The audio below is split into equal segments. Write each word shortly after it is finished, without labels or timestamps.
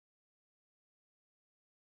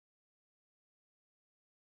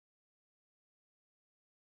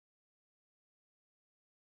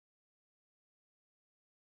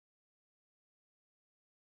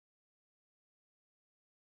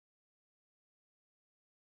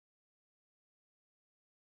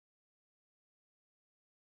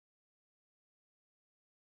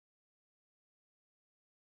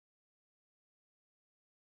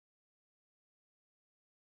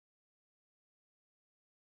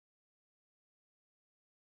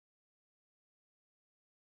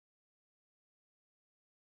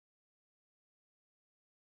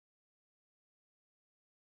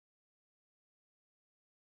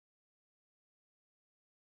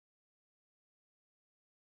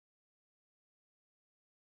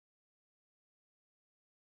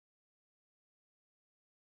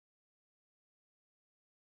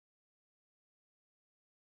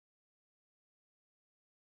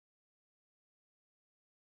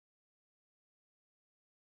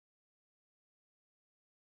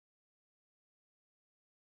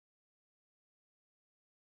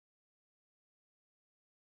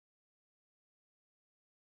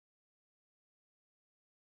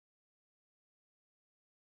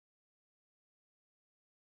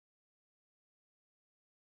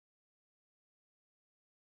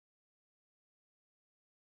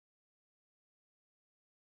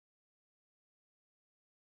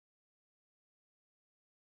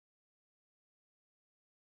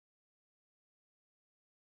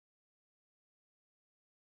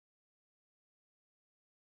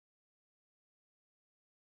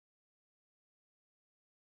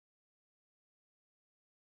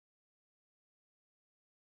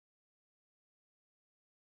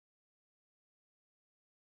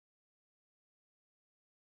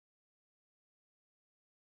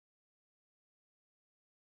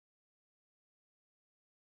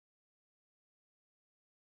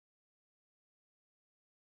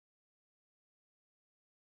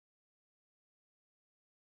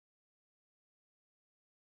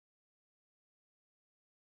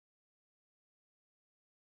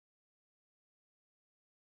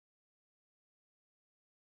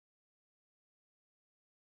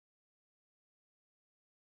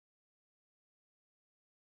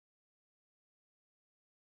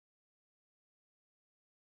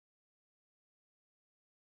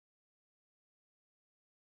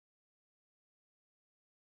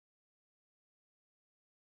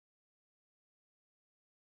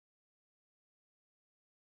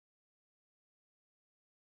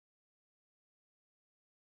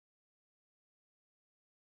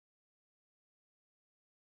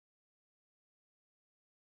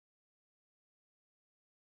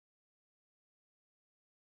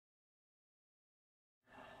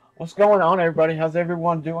What's going on, everybody? How's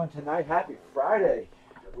everyone doing tonight? Happy Friday.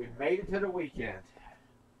 We made it to the weekend.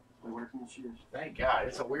 Thank God.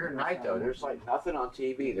 It's a weird night, though. There's like nothing on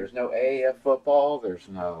TV. There's no AAF football. There's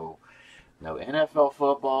no NFL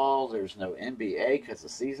football. There's no NBA because the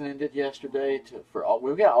season ended yesterday.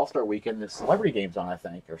 We got All-Star Weekend. The celebrity game's on, I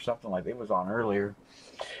think, or something like it was on earlier.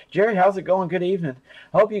 Jerry, how's it going? Good evening.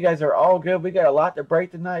 Hope you guys are all good. We got a lot to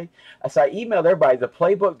break tonight. So I emailed everybody. The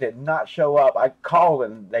playbook did not show up. I called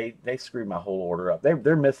and they screwed my whole order up.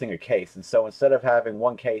 They're missing a case, and so instead of having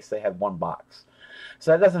one case, they had one box.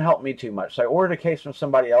 So that doesn't help me too much. So I ordered a case from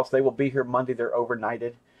somebody else. They will be here Monday. They're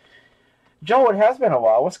overnighted. Joe, it has been a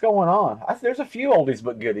while. What's going on? There's a few oldies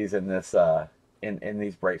but goodies in this in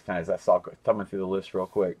these breaks tonight. As I saw thumbing through the list real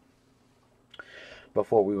quick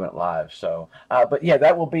before we went live. So, but yeah,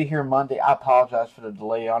 that will be here Monday. I apologize for the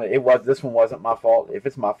delay on it. This one wasn't my fault. If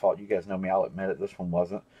it's my fault, you guys know me. I'll admit it. This one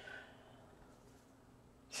wasn't.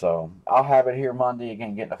 So I'll have it here Monday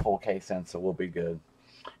again, getting a full case in, so we'll be good.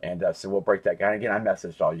 And so we'll break that guy. Again, I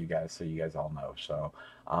messaged all you guys, so you guys all know. So,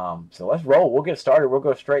 so let's roll. We'll get started. We'll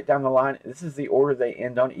go straight down the line. This is the order they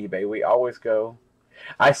end on eBay. We always go.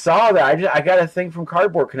 I saw that. I got a thing from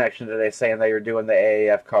Cardboard Connection today saying they were doing the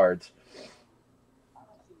AAF cards.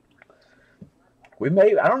 We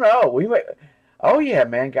may. I don't know. We may. Oh yeah,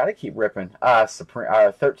 man. Got to keep ripping. 13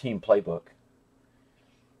 playbook.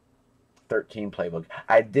 13 playbook.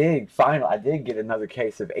 I did get another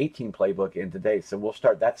case of 18 playbook in today, so we'll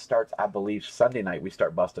start. That starts, I believe, Sunday night. We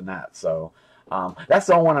start busting that. So that's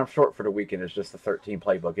the only one I'm short for the weekend is just the 13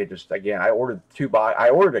 playbook. It just, again, I ordered I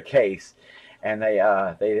ordered a case, and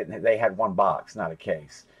they had one box, not a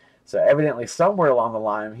case. So evidently somewhere along the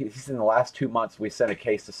line, he's in the last 2 months, we sent a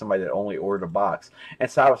case to somebody that only ordered a box, and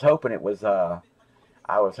so I was hoping it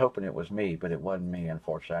was me, but it wasn't me,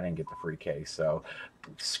 unfortunately. I didn't get the free case. So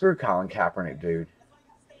screw Colin Kaepernick, dude.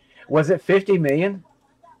 Was it $50 million?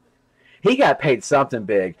 He got paid something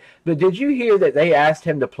big. But did you hear that they asked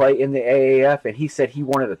him to play in the AAF, and he said he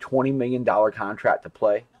wanted a $20 million contract to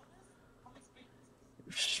play?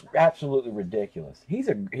 Absolutely ridiculous.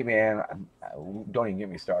 Man, don't even get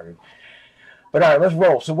me started. But all right, let's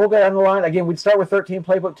roll. So we'll go down the line. Again, we'd start with 13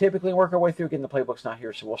 playbook typically and work our way through. Again, the playbook's not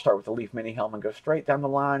here, so we'll start with the Leaf Mini Helmet and go straight down the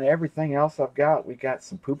line. Everything else I've got, we got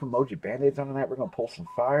some poop emoji Band-Aids on that. We're going to pull some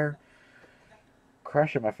fire.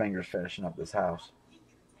 Crushing my fingers finishing up this house.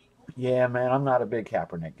 Yeah, man, I'm not a big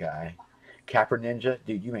Kaepernick guy. Capper Ninja?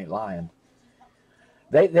 Dude, you ain't lying.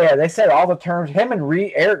 They said all the terms. Him and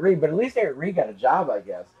Eric Reed, but at least Eric Reed got a job, I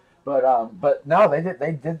guess. But no,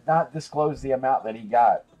 they did not disclose the amount that he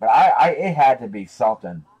got. But it had to be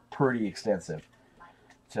something pretty extensive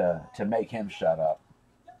to make him shut up.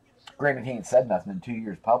 Granted, he ain't said nothing in 2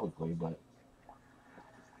 years publicly, but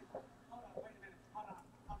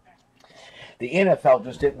the NFL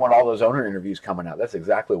just didn't want all those owner interviews coming out. That's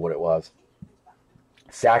exactly what it was.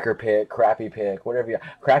 Sacker pick, crappy pick, whatever.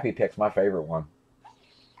 Crappy pick's my favorite one.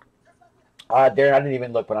 Darren, I didn't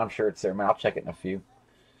even look, but I'm sure it's there, man. I'll check it in a few.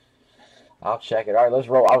 I'll check it. All right, let's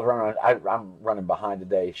roll. I'm running behind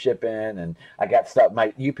today, shipping, and I got stuff. My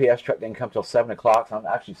UPS truck didn't come till 7 o'clock, so I'm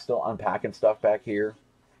actually still unpacking stuff back here.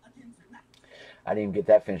 I didn't even get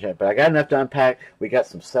that finished yet, but I got enough to unpack. We got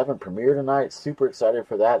some 7 Premier tonight. Super excited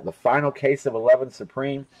for that. The final case of 11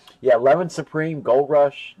 Supreme. Yeah, 11 Supreme, Gold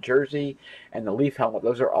Rush, Jersey, and the Leaf Helmet.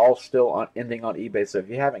 Those are all still ending on eBay, so if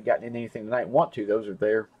you haven't gotten anything tonight and want to, those are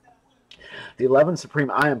there. The 11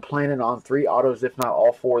 Supreme, I am planning on 3 autos, if not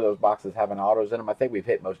all 4 of those boxes having autos in them. I think we've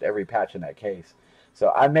hit most every patch in that case.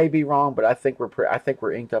 So I may be wrong, but I think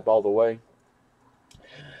we're inked up all the way.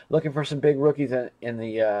 Looking for some big rookies in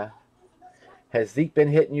the. Has Zeke been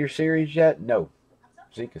hitting your series yet? No,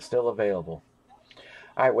 Zeke is still available.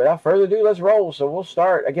 All right, without further ado, let's roll. So we'll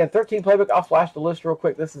start again. 13 playbook. I'll flash the list real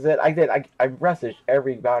quick. This is it. I messaged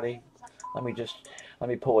everybody. Let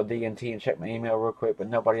me pull a DNT and check my email real quick, but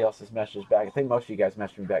nobody else has messaged back. I think most of you guys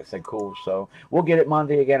messaged me back and said cool. So we'll get it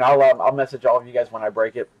Monday again. I'll message all of you guys when I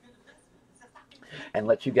break it and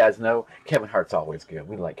let you guys know. Kevin Hart's always good.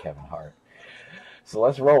 We like Kevin Hart. So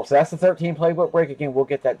let's roll. So that's the 13 playbook break. Again, we'll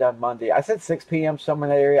get that done Monday. I said 6 p.m. somewhere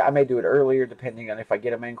in that area. I may do it earlier depending on if I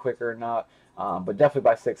get them in quicker or not. But definitely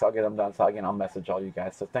by 6 I'll get them done. So again, I'll message all you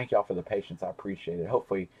guys. So thank y'all for the patience. I appreciate it.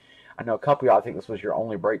 Hopefully, I know a couple of y'all, I think this was your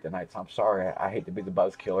only break tonight, so I'm sorry. I hate to be the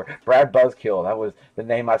buzz killer. Brad Buzzkill, that was the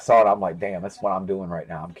name I saw, and I'm like, damn, that's what I'm doing right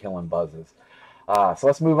now. I'm killing buzzes. So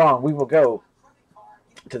let's move on. We will go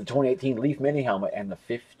to the 2018 Leaf Mini Helmet and the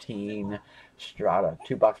 15 Strata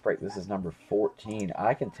 2-box break. This is number 14.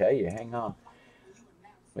 I can tell you, hang on.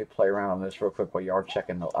 Let me play around on this real quick while you are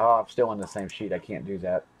checking the... Oh, I'm still in the same sheet. I can't do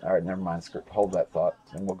that. All right, never mind. Hold that thought,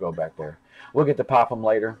 and we'll go back there. We'll get to pop them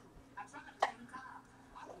later.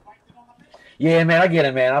 Yeah, man, I get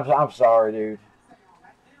it, man. I'm sorry, dude.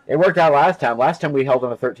 It worked out last time. Last time we held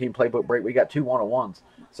on a 13 playbook break, we got 2 1-on-1s.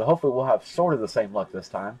 So hopefully we'll have sort of the same luck this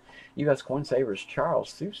time. U.S. Coin Savers, Charles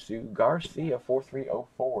Susu Garcia,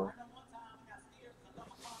 4304.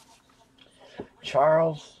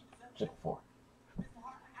 Charles, zip 4.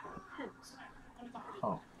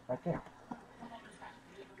 Oh, right there.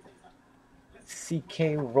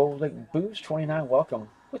 CK Rolling Boost 29, welcome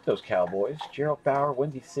with those Cowboys. Gerald Bauer,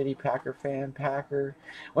 Windy City Packer fan, Packer.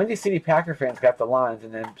 Windy City Packer fans got the Lions,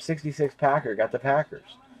 and then 66 Packer got the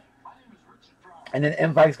Packers. And then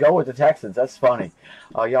M-Vikes go with the Texans. That's funny.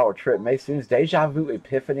 Oh, y'all are tripping. Mason's Deja Vu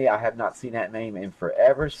Epiphany. I have not seen that name in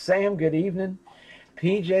forever. Sam, good evening.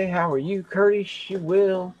 PJ, how are you? Curtis, you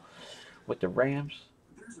will. With the Rams.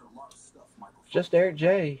 Just Eric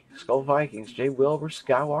J. Skull Vikings. Jay Wilbur.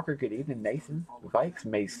 Skywalker. Good evening. Nathan. Vikes.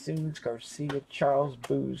 Masons. Garcia. Charles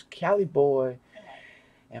Booze. Cali Boy.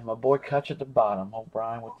 And my boy Cutch at the bottom.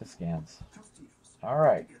 O'Brien with the skins. All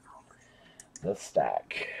right. The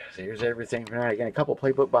stack. So here's everything for tonight. Again, a couple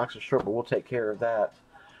playbook boxes short, but we'll take care of that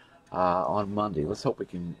on Monday. Let's hope we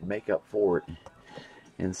can make up for it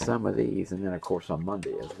in some of these, and then of course on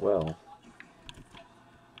Monday as well.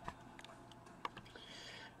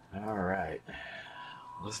 All right,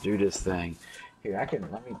 let's do this thing. Here,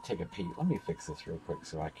 let me take a peek. Let me fix this real quick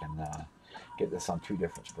so I can get this on 2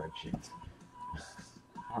 different spreadsheets.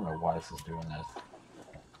 I don't know why this is doing this.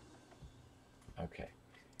 Okay.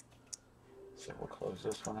 So we'll close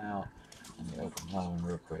this one out. Let me open another one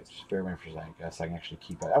real quick. Just bear with me for a second. I guess I can actually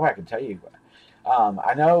keep it. Oh, I can tell you.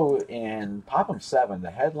 I know in Pop'em 7,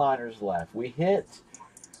 the headliners left. We hit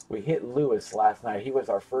Lewis last night. He was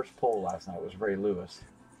our first pull last night. It was Ray Lewis.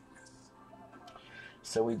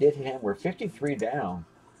 So we did him. We're 53 down.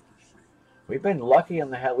 We've been lucky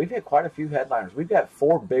on the head. We've hit quite a few headliners. We've got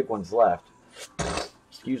 4 big ones left.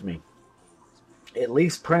 Excuse me. At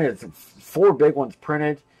least printed. 4 big ones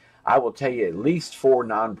printed. I will tell you at least 4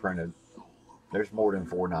 non-printed. There's more than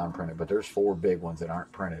 4 non-printed, but there's 4 big ones that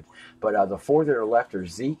aren't printed. But the 4 that are left are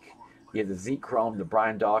Zeke. You have the Zeke Chrome, the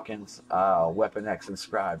Brian Dawkins, Weapon X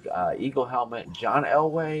Inscribed, Eagle Helmet, John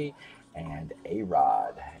Elway, and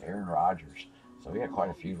A-Rod, Aaron Rodgers. So we got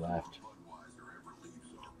quite a few left.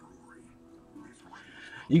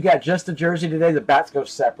 You got just the jersey today. The bats go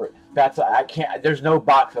separate. Bats, I can't. There's no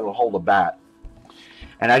box that'll hold a bat.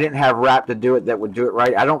 And I didn't have wrap to do it that would do it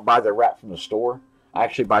right. I don't buy the wrap from the store. I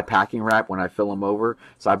actually buy packing wrap when I fill them over.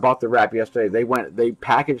 So I bought the wrap yesterday. They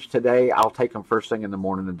packaged today. I'll take them first thing in the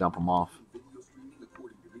morning and dump them off.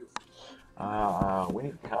 We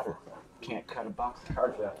need a cutter. Can't cut a box of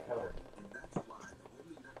cards without a cutter.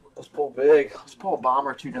 Let's pull big. Let's pull a bomb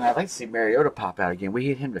or 2 tonight. I'd like to see Mariota pop out again. We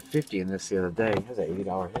hit him to 50 in this the other day. That was an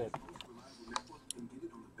 $80 hit.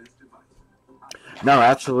 No,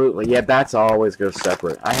 absolutely. Yeah, bats always go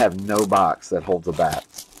separate. I have no box that holds a bat.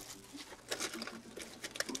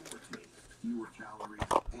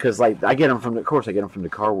 Because, like, I get them from, of course, I get them from the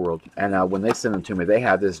Car World. And when they send them to me, they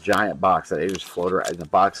have this giant box that they just float around. The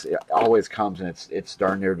box it always comes, and it's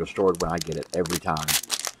darn near destroyed when I get it every time.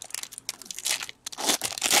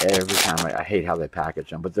 Every time. I hate how they package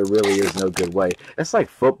them, but there really is no good way. It's like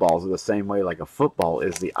footballs are the same way. Like, a football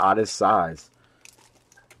is the oddest size.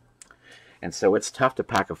 And so it's tough to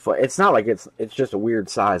pack a foot. It's not like it's just a weird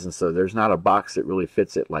size, and so there's not a box that really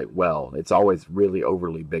fits it like well. It's always really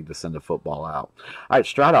overly big to send a football out. All right,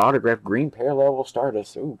 Strata autograph green parallel will start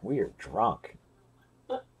us. Ooh, we are drunk.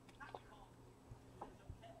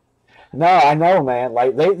 No, I know, man.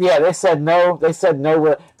 Like they said no. They said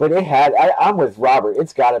no, but it had. I'm with Robert.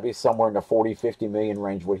 It's got to be somewhere in the 40, 50 million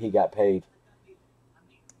range what he got paid.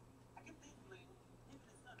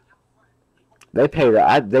 They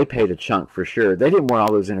paid a chunk for sure. They didn't want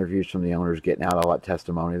all those interviews from the owners getting out all that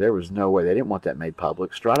testimony. There was no way. They didn't want that made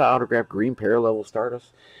public. Strata autograph green parallel will start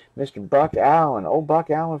us. Mr. Buck Allen. Old Buck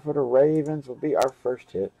Allen for the Ravens will be our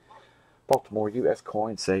first hit. Baltimore U.S.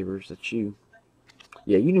 Coin Savers. That's you.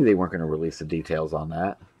 Yeah, you knew they weren't going to release the details on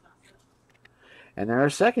that. And then our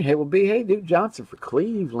second hit will be, hey, Duke Johnson for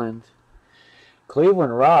Cleveland.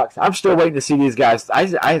 Cleveland rocks. I'm still waiting to see these guys. I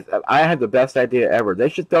had the best idea ever. They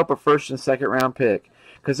should throw up a first and second round pick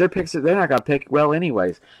because their picks they're not going to pick well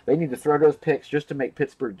anyways. They need to throw those picks just to make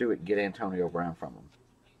Pittsburgh do it and get Antonio Brown from them.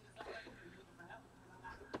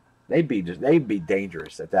 They'd be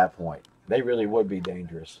dangerous at that point. They really would be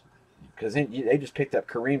dangerous because they just picked up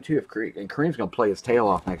Kareem too. And Kareem's going to play his tail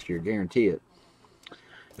off next year, guarantee it,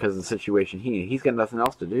 because of the situation he's got nothing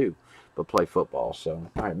else to do. but play football. So,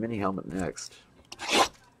 all right, mini helmet next.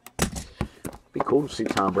 Be cool to see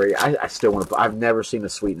Tom Brady. I still want to. I've never seen a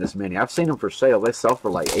Sweetness mini. I've seen them for sale. They sell for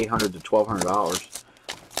like $800 to $1,200.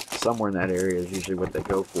 Somewhere in that area is usually what they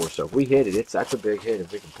go for. So if we hit it, that's a big hit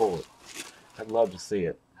if we can pull it. I'd love to see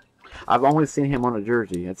it. I've only seen him on a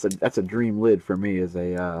jersey. That's a dream lid for me.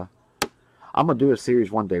 I'm gonna do a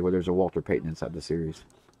series one day where there's a Walter Payton inside the series.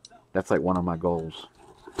 That's like one of my goals.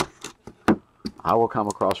 I will come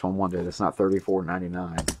across one day that's not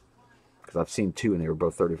 $34.99 because I've seen two and they were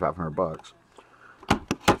both $3,500.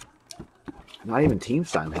 Not even team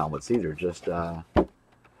sign helmets either. Just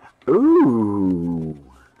ooh,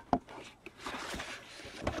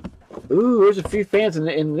 there's a few fans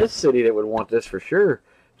in this city that would want this for sure.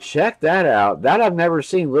 Check that out. That I've never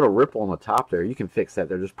seen. Little ripple on the top there. You can fix that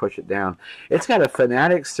there. Just push it down. It's got a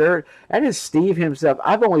Fanatic cert. That is Steve himself.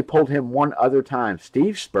 I've only pulled him one other time.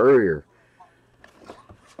 Steve Spurrier.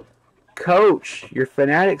 Coach, your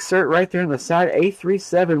Fanatic cert right there on the side.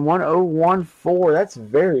 A371014. That's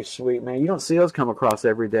very sweet, man. You don't see those come across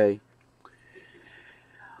every day.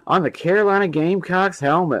 On the Carolina Gamecocks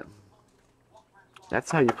helmet. That's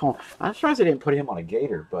how you pull. I'm surprised they didn't put him on a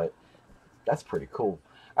Gator, but that's pretty cool.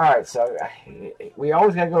 All right, so we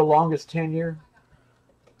always got to go longest tenure.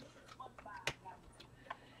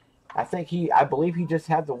 I believe he just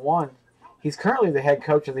had the one. He's currently the head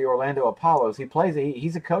coach of the Orlando Apollos.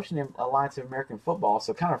 He's a coach in the Alliance of American Football,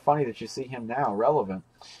 so kind of funny that you see him now, relevant.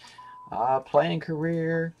 Playing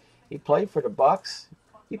career, he played for the Bucks.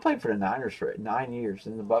 He played for the Niners for 9 years.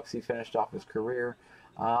 In the Bucks, he finished off his career.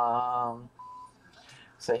 So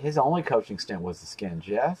his only coaching stint was the Skins,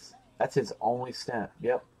 yes? That's his only stint.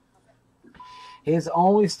 Yep. His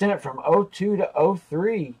only stint from 02 to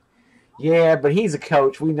 03. Yeah, but he's a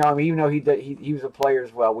coach. We know him. Even though he was a player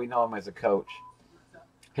as well, we know him as a coach.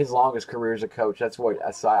 His longest career as a coach. That's what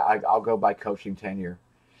I'll go by coaching tenure.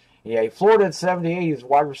 Yeah, Florida at 78. He was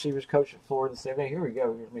wide receivers coach at Florida at 78. Here we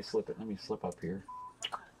go. Let me slip it. Let me slip up here.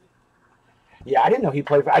 Yeah, I didn't know he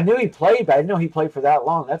played. I knew he played, but I didn't know he played for that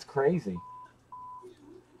long. That's crazy.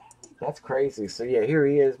 That's crazy. So, yeah, here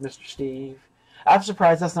he is, Mr. Steve. I'm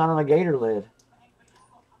surprised that's not on a Gator lid.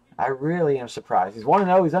 I really am surprised. He's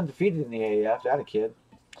 1-0. He's undefeated in the AAF. That a kid.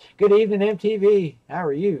 Good evening, MTV. How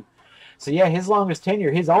are you? So, yeah, his longest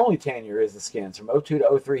tenure, his only tenure is the Skins. From 02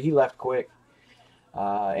 to 03, he left quick.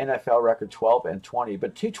 NFL record 12-20.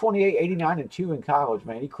 But 228, 89, and 2 in college,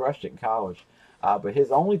 man. He crushed it in college. But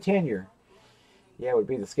his only tenure, yeah, would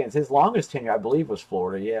be the Skins. His longest tenure, I believe, was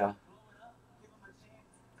Florida, yeah.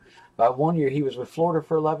 By 1 year, he was with Florida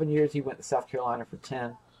for 11 years. He went to South Carolina for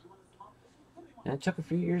 10. And it took a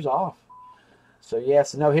few years off. So,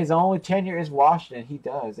 yes, no, his only tenure is Washington. He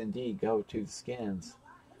does indeed go to the Skins.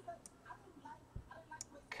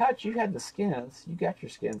 Cut, you had the Skins. You got your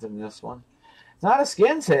Skins in this one. It's not a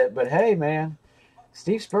Skins hit, but hey, man.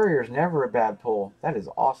 Steve Spurrier is never a bad pull. That is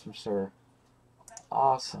awesome, sir.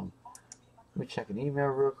 Awesome. Let me check an email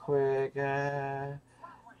real quick. Yeah.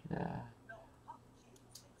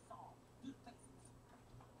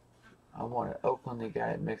 I wanted Oakland. They got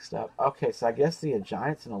it mixed up. Okay, so I guess the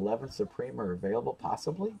Giants and 11 Supreme are available,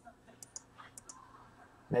 possibly.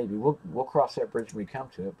 Maybe we'll cross that bridge when we come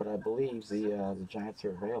to it. But I believe the Giants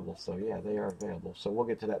are available. So yeah, they are available. So we'll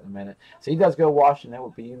get to that in a minute. So he does go Washington. That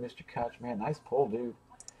would be you, Mr. Kutch. Man, nice pull, dude.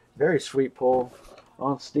 Very sweet pull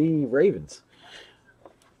on Steve Ravens.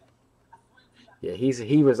 Yeah,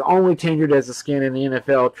 he was only tenured as a Skin in the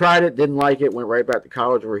NFL. Tried it, didn't like it, went right back to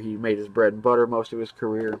college where he made his bread and butter most of his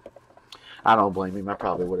career. I don't blame him. I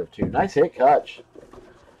probably would have too. Nice hit, Kutch.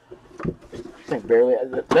 I think barely.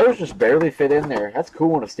 Those just barely fit in there. That's cool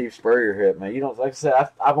when a Steve Spurrier hit, man. You know, like I said,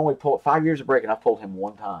 I've only pulled 5 years of breaking. I've pulled him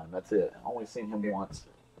one time. That's it. I've only seen him once.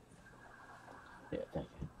 Yeah, thank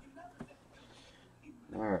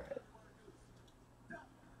you. All right.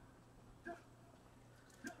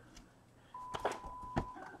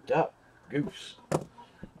 Duck, goose.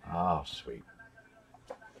 Oh, sweet.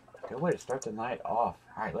 Good way to start the night off.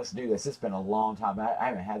 All right, let's do this. It's been a long time. I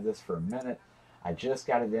haven't had this for a minute. I just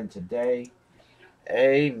got it in today.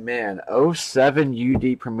 Amen. 07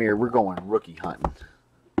 UD Premier. We're going rookie hunting.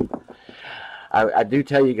 I do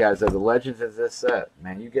tell you guys, though, the legends of this set,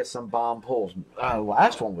 man, you get some bomb pulls.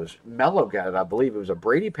 Last one was Mello got it, I believe. It was a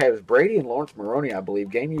Brady patch. It was Brady and Lawrence Maroney, I believe.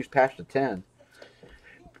 Game use patch to 10.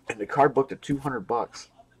 And the card booked at $200.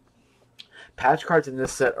 Patch cards in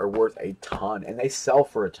this set are worth a ton, and they sell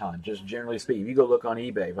for a ton, just generally speaking. If you go look on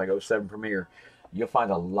eBay, like 07 Premier, you'll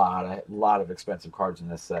find a lot of expensive cards in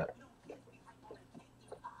this set.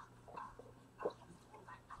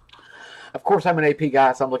 Of course, I'm an AP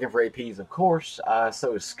guy, so I'm looking for APs, of course.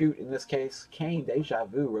 So is Scoot in this case. Kane, Deja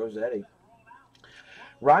Vu, Rossetti.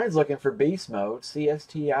 Ryan's looking for Beast Mode.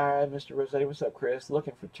 CSTI, Mr. Rossetti. What's up, Chris?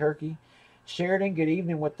 Looking for Turkey. Sheridan, good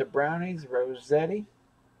evening with the Brownies. Rossetti.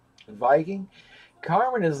 Viking.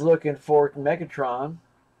 Carmen is looking for Megatron.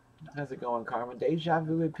 How's it going, Carmen? Deja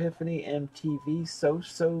Vu, Epiphany, MTV, So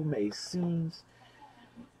Masons.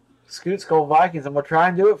 Scoot Skull Vikings. I'm going to try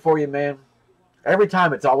and do it for you, man. Every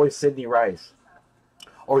time it's always Sidney Rice.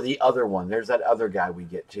 Or the other one. There's that other guy we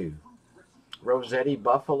get too. Rossetti,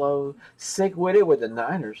 Buffalo. Sick with it with the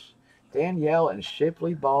Niners. Danielle and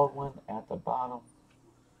Shipley Baldwin at the bottom.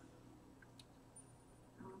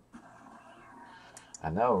 I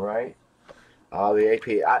know, right? Oh, the AP.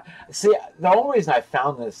 See, the only reason I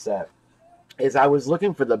found this set is I was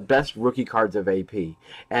looking for the best rookie cards of AP,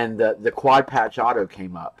 and the quad patch auto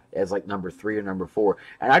came up as like number 3 or number 4,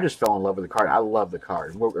 and I just fell in love with the card. I love the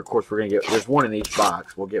card. Of course, we're gonna get. There's one in each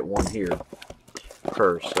box. We'll get one here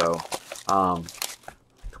first. So, come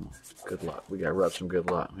on, good luck. We gotta rub some good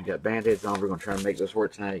luck. We got band-aids on. We're gonna try and make this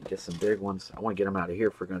work tonight. Get some big ones. I want to get them out of here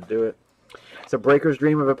if we're gonna do it. It's a breaker's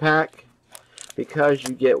dream of a pack. Because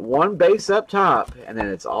you get one base up top, and then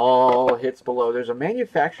it's all hits below. There's a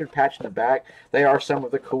manufactured patch in the back. They are some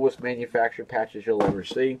of the coolest manufactured patches you'll ever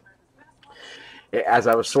see. As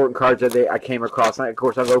I was sorting cards that day, I came across, and of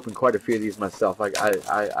course, I've opened quite a few of these myself. I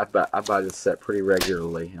buy this set pretty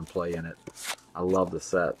regularly and play in it. I love the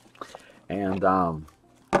set. And, ooh,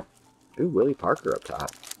 Willie Parker up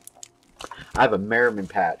top. I have a Merriman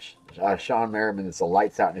patch. Sean Merriman, it's a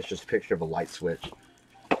lights out, and it's just a picture of a light switch.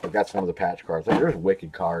 But that's one of the patch cards. There's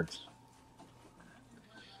wicked cards.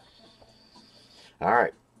 All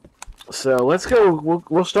right. So let's go.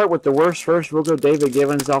 We'll start with the worst first. We'll go David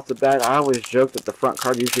Givens off the bat. I always joke that the front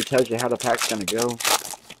card usually tells you how the pack's going to go.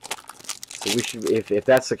 So we should, if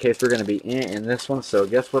that's the case, we're going to be in this one. So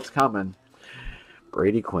guess what's coming?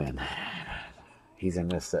 Brady Quinn. He's in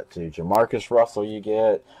this set too. Jamarcus Russell you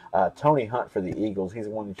get. Tony Hunt for the Eagles. He's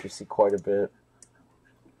one that you see quite a bit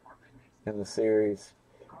in the series.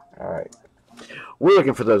 All right. We're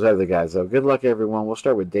looking for those other guys, though. Good luck, everyone. We'll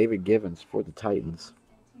start with David Givens for the Titans.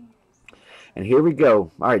 And here we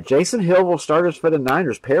go. All right, Jason Hill will start us for the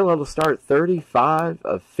Niners. Parallel to start, 35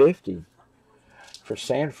 of 50 for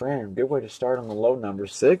San Fran. Good way to start on the low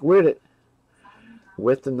numbers. Sick with it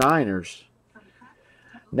with the Niners.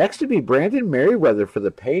 Next to be Brandon Merriweather for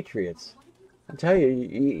the Patriots. I tell you,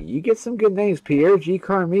 you get some good names. Pierre G.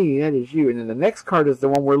 Carmi, that is you. And then the next card is the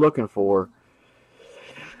one we're looking for.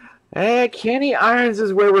 Kenny Irons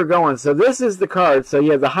is where we're going. So this is the card. So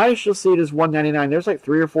yeah, the highest you'll see it is 199. There's like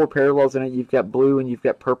 3 or 4 parallels in it. You've got blue and you've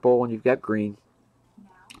got purple and you've got green.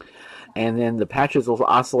 And then the patches will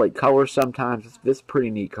oscillate colors sometimes. This is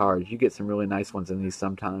pretty neat cards. You get some really nice ones in these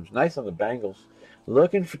sometimes. Nice on the Bengals.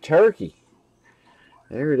 Looking for Turkey.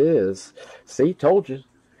 There it is. See, told you.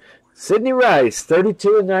 Sidney Rice,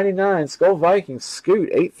 32 of 99. Skull Vikings, Scoot,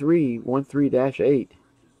 8313-8.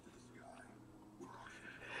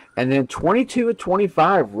 And then 22 of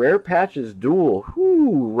 25, Rare Patches Duel.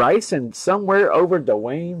 Whoo, Rice and somewhere over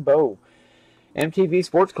Dwayne Bowe. MTV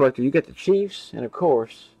Sports Collector, you get the Chiefs, and of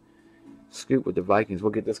course, Scoot with the Vikings.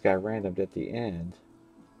 We'll get this guy randomed at the end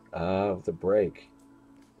of the break.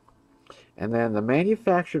 And then the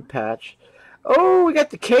manufactured patch. Oh, we got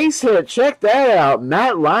the case hit. Check that out.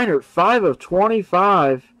 Matt Leinart, 5 of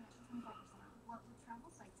 25.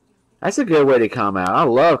 That's a good way to come out. I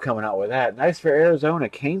love coming out with that. Nice for Arizona.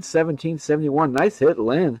 Kane 1771. Nice hit,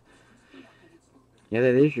 Lynn. Yeah,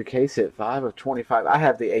 that is your case hit. 5 of 25. I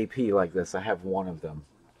have the AP like this. I have one of them.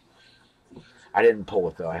 I didn't pull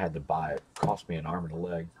it, though. I had to buy it. It cost me an arm and a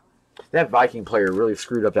leg. That Viking player really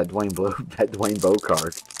screwed up that Dwayne Bowe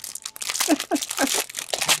card.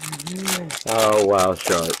 Oh, wow,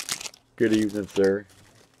 Sharp. Good evening, sir.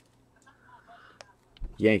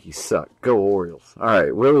 Yankees suck. Go Orioles. All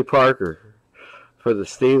right, Willie Parker for the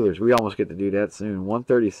Steelers. We almost get to do that soon.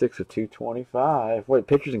 136 of 225. Wait,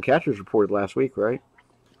 pitchers and catchers reported last week, right?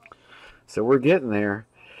 So we're getting there.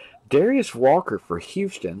 Darius Walker for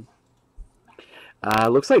Houston.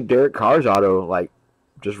 Looks like Derek Carr's auto, like,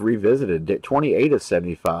 just revisited. 28 of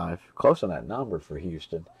 75. Close on that number for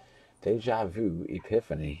Houston. Deja Vu,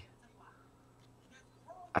 Epiphany.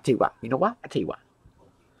 I tell you what. You know what? I tell you what.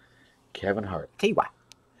 Kevin Hart. I tell you what.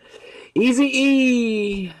 Easy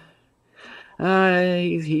E.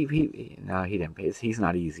 No, he didn't pay. He's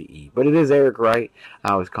not Easy E, but it is Eric Wright.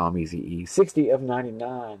 I always call him Easy E. 60 of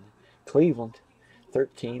 99. Cleveland.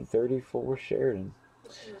 1334 Sheridan.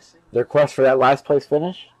 Their quest for that last place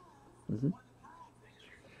finish.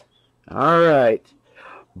 All right.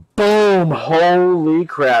 Boom. Boom! Holy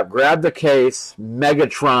crap. Grab the case.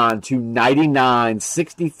 Megatron to 99.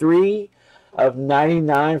 63 of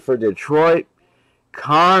 99 for Detroit.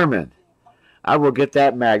 Carmen. I will get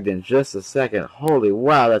that magged in just a second. Holy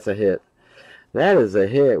wow, that's a hit. That is a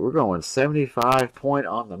hit. We're going 75 point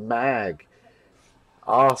on the mag.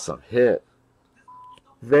 Awesome hit.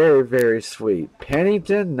 Very, very sweet.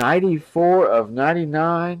 Pennington, 94 of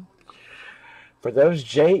 99. For those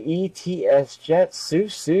JETS Jets,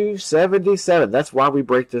 Susu 77. That's why we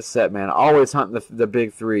break this set, man. Always hunting the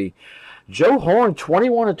big three. Joe Horn,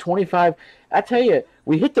 21 of 25. I tell you,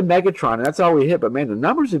 we hit the Megatron, and that's all we hit. But, man, the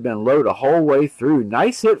numbers have been low the whole way through.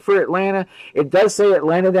 Nice hit for Atlanta. It does say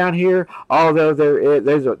Atlanta down here, although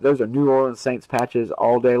those are New Orleans Saints patches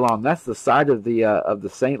all day long. That's the side of the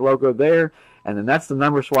Saint logo there. And then that's the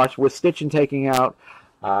number swatch with stitching taking out.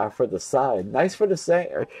 For the side. Nice for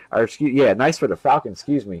the nice for the Falcon,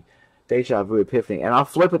 excuse me. Deja Vu Epiphany. And I'll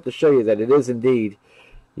flip it to show you that it is indeed,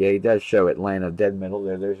 yeah, he does show Atlanta dead middle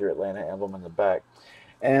there. There's your Atlanta emblem in the back.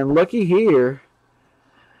 And looky here.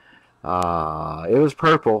 It was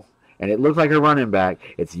purple. And it looked like a running back.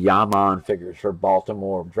 It's Yaman figures for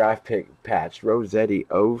Baltimore. Draft pick patch. Rossetti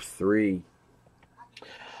 03.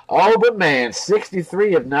 Oh, but man,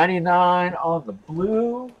 63 of 99 on the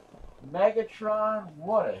blue. Megatron,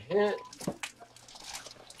 what a hit.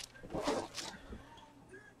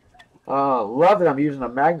 Love it. I'm using a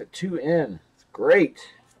Magnet 2N. It's great.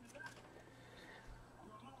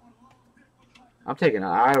 I'm taking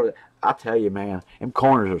I'll tell you, man, them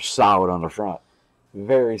corners are solid on the front.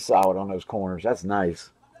 Very solid on those corners. That's nice.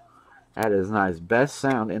 That is nice. Best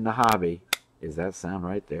sound in the hobby is that sound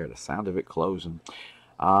right there. The sound of it closing.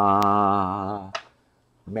 Man,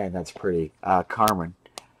 that's pretty. Carmen.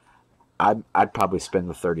 I'd probably spend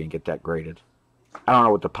the 30 and get that graded. I don't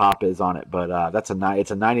know what the pop is on it, but it's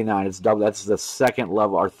a 99. It's double. That's the second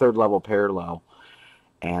level or third level parallel.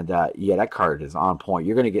 And yeah, that card is on point.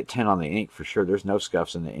 You're going to get 10 on the ink for sure. There's no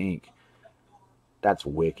scuffs in the ink. That's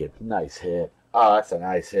wicked. Nice hit. Oh, that's a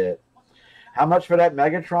nice hit. How much for that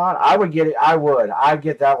Megatron? I would get it. I would. I'd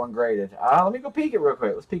get that one graded. Let me go peek it real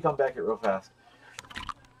quick. Let's peek on Beckett real fast.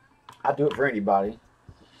 I'd do it for anybody.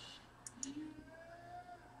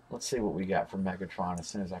 Let's see what we got for Megatron as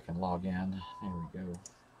soon as I can log in. There we go.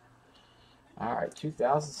 All right,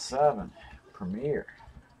 2007 Premiere.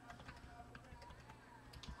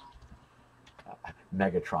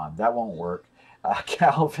 Megatron. That won't work.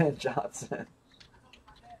 Calvin Johnson.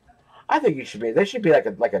 I think you should be. There should be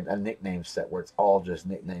like a nickname set where it's all just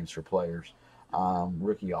nicknames for players.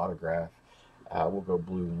 Rookie autograph. We'll go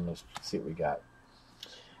blue and let's see what we got.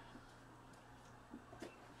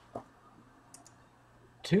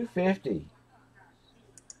 250.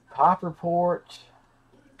 Pop report.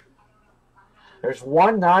 There's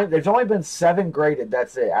 1-9. There's only been 7 graded.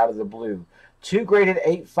 That's it out of the blue. 2 graded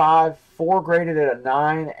 8.5, 4 graded at a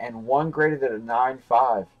 9, and 1 graded at a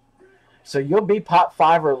 9.5. So you'll be pop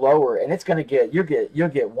 5 or lower, and it's gonna get you'll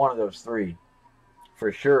get one of those 3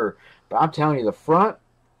 for sure. But I'm telling you, the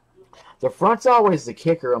front's always the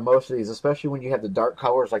kicker on most of these, especially when you have the dark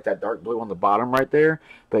colors like that dark blue on the bottom right there.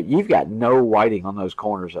 But you've got no whiting on those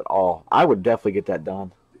corners at all. I would definitely get that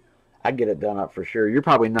done. I'd get it done up for sure. You're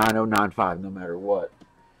probably 9.095 no matter what.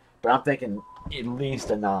 But I'm thinking at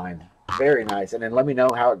least a 9. Very nice. And then let me know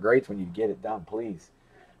how it grades when you get it done, please.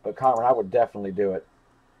 But Conrad, I would definitely do it.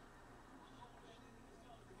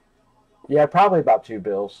 Yeah, probably about 2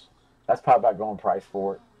 bills. That's probably about going price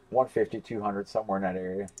for it. 150, 200, somewhere in that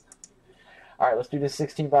area. All right, let's do this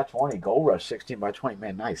 16 by 20. Gold Rush 16 by 20.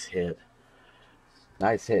 Man, nice hit.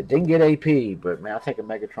 Nice hit. Didn't get AP, but, man, I'll take a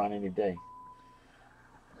Megatron any day.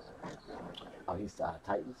 Oh, he's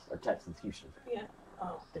Titans or Texans, Houston. Yeah.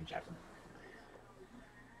 Oh. Dave Jackson.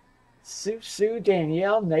 Sue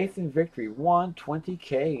Danielle, Nathan Victory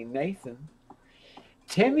 120K. Nathan.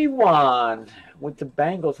 Timmy Wan with the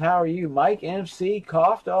Bengals. How are you? Mike MC,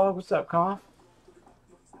 Cough Dog. What's up, Cough?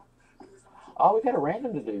 Oh, we got a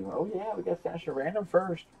random to do. Oh, yeah, we got to finish a random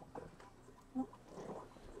first.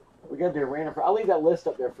 We got to do a random first. I'll leave that list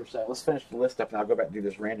up there for a second. Let's finish the list up, and I'll go back and do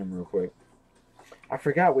this random real quick. I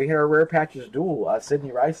forgot. We hit our Rare Patches duel.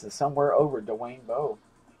 Sidney Rice is somewhere over Dwayne Bowe.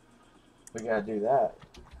 We got to do that.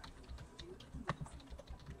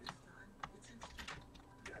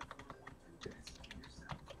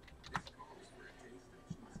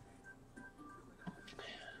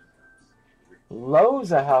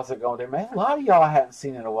 Loza, how's it going there, man? A lot of y'all I haven't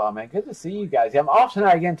seen in a while, man. Good to see you guys. Yeah, I'm off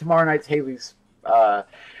tonight again. Tomorrow night's Haley's, her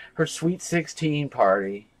Sweet 16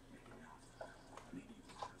 party.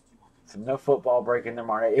 Some no football breaking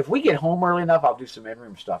tomorrow night. If we get home early enough, I'll do some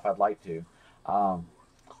in-room stuff. I'd like to.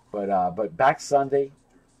 But back Sunday,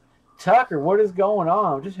 Tucker, what is going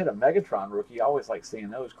on? Just hit a Megatron rookie. I always like seeing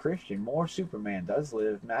those. Christian, more Superman does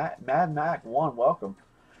live. Mad Mac 1, welcome.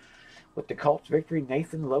 With the Colts victory,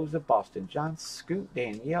 Nathan Lowe's of Boston. John Scoot,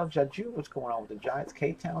 Danielle Jaju, what's going on with the Giants?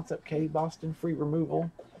 K-Town's up, K Boston, free removal.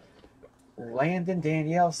 Landon,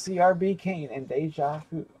 Danielle, CRB, Kane, and Deja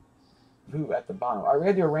Vu at the bottom. Are we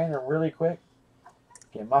going to do a random really quick?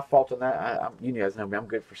 Again, my fault on that. You guys know me. I'm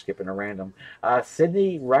good for skipping a random.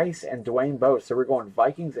 Sydney Rice and Dwayne Bowe. So we're going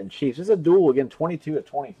Vikings and Chiefs. This is a duel again, 22 at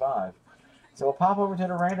 25. So we'll pop over to the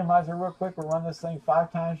randomizer real quick. We'll run this thing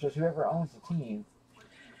 5 times. Just whoever owns the team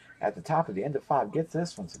at the top of the end of 5 gets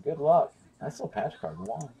this one. So good luck. Nice little patch card.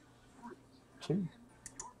 1, 2,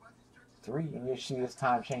 3. And you see this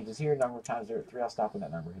time changes here. Number of times there at 3. I'll stop when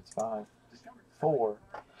that number hits 5. 4.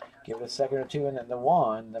 Give it a second or 2, and then the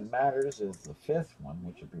one that matters is the 5th one,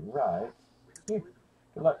 which would be right here.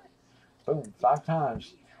 Good luck. Boom, 5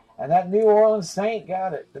 times. And that New Orleans Saint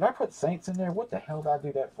got it. Did I put Saints in there? What the hell did I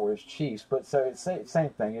do that for? It's Chiefs. But so it's same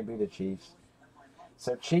thing. It'd be the Chiefs.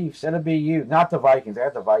 So Chiefs, it'll be you, not the Vikings. I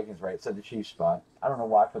had the Vikings right. So the Chiefs spot. I don't know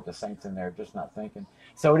why I put the Saints in there. Just not thinking.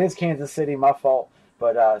 So it is Kansas City. My fault.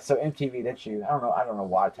 But so MTV, that's you. I don't know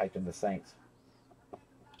why I typed in the Saints.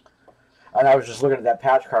 And I was just looking at that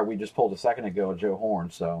patch card we just pulled a second ago, Joe Horn.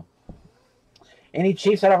 So, any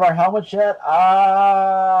Chiefs out of our helmets yet?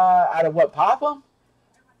 Out of what? Pop them?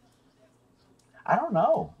 I don't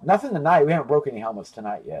know. Nothing tonight. We haven't broken any helmets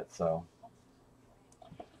tonight yet. So,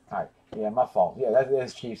 all right. Yeah, my fault. Yeah, that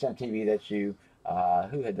is Chiefs MTV. That's you.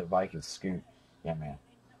 Who had the Vikings scoot? Yeah, man.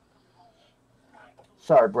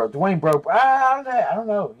 Sorry, bro. Dwayne, bro. I don't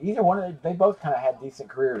know. Either one of them. They both kind of had decent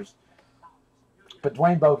careers. But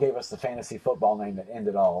Dwayne Bowe gave us the fantasy football name that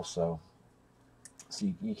ended all, so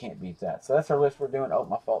you can't beat that. So that's our list we're doing. Oh,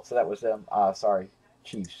 my fault. So that was them. Sorry,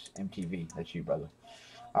 Chiefs, MTV. That's you, brother.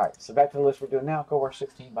 All right, so back to the list we're doing now. Go over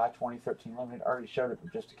 16 by 20, 13 limited. Already showed it,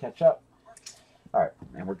 but just to catch up. All right,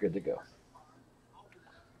 and we're good to go.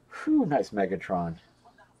 Whew, nice Megatron.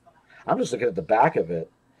 I'm just looking at the back of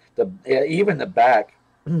it. Even the back.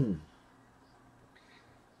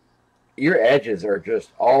 Your edges are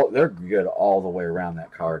just they're good all the way around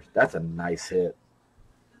that card. That's a nice hit.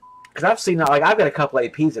 Because I've seen, like, I've got a couple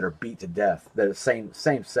APs that are beat to death. That are same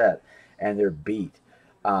set, and they're beat.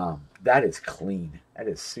 That is clean. That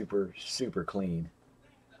is super, super clean.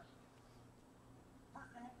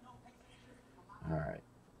 All right.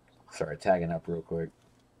 Sorry, tagging up real quick.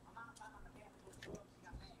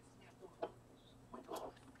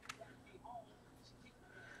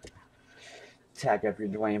 Tag up your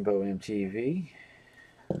Dwayne Bowe MTV.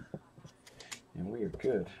 And we are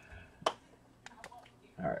good.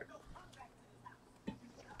 All right.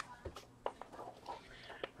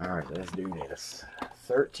 All right, let's do this.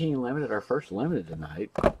 13 limited, our first limited tonight.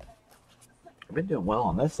 I've been doing well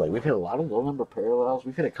on this. Like, we've hit a lot of low number parallels.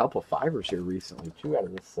 We've hit a couple of fibers here recently. 2 out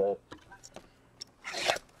of this set.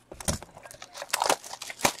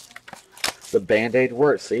 The Band-Aid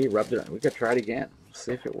worked. See, rubbed it. We could try it again.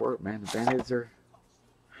 See if it worked, man. The Band-Aids are...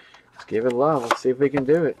 Let's give it love. Let's see if we can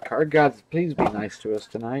do it. Card gods, please be nice to us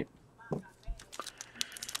tonight.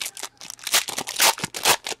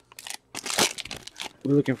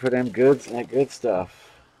 We're looking for them goods and that good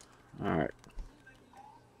stuff. All right.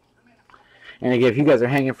 And again, if you guys are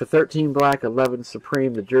hanging for 13 black, 11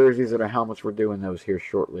 supreme, the jerseys and the helmets, we're doing those here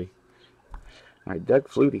shortly. All right, Doug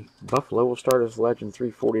Flutie. Buffalo will start as Legend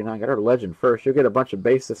 349. Got our Legend first. You'll get a bunch of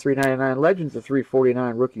base to 399, Legends to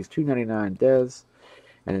 349, rookies 299, Dez,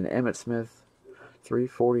 and an Emmitt Smith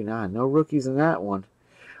 349. No rookies in that one.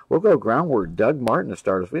 We'll go groundwork. Doug Martin to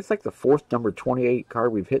start us. It's like the 4th number 28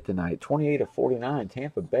 card we've hit tonight. 28 of 49,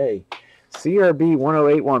 Tampa Bay. CRB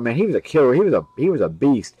 1081. Man, he was a killer. He was a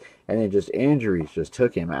beast. And then just injuries just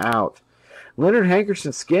took him out. Leonard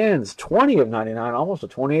Hankerson Skins, 20 of 99, almost a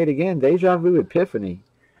 28 again. Deja Vu Epiphany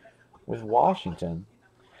with Washington.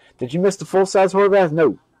 Did you miss the full-size Horvath?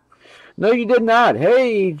 No. No, you did not.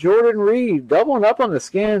 Hey, Jordan Reed, doubling up on the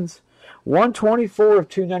Skins. 124 of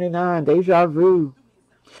 299, Deja Vu.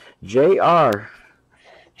 JR.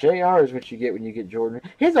 JR is what you get when you get Jordan.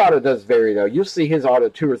 His auto does vary, though. You'll see his auto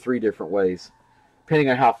 2 or 3 different ways, depending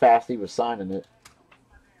on how fast he was signing it.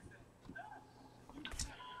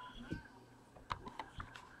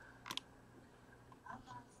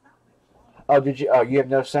 Oh, did you? Oh, you have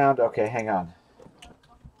no sound? Okay, hang on.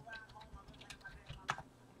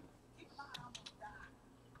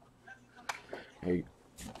 Hey.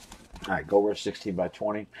 All right, go over 16 by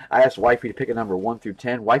 20. I asked Wifey to pick a number 1 through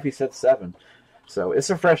 10. Wifey said 7. So it's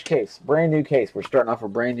a fresh case. Brand new case. We're starting off a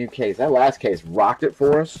brand new case. That last case rocked it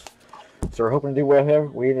for us. So we're hoping to do well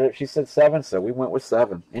here. She said 7, so we went with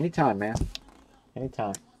 7. Anytime, man.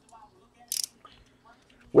 Anytime.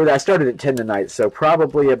 Well, I started at 10 tonight, so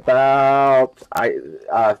probably about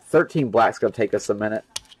 13 black's going to take us a minute.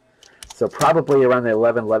 So probably around the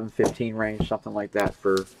 11:15 range, something like that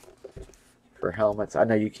for helmets. I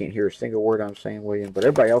know you can't hear a single word I'm saying, William, but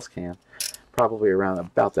everybody else can. Probably around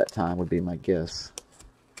about that time would be my guess.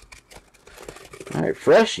 All right,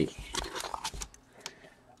 Freshie.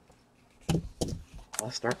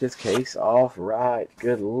 Let's start this case off right.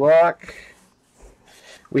 Good luck.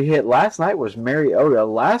 We hit, last night was Mariota.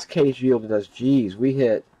 Last case yielded us, geez, we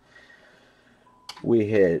hit,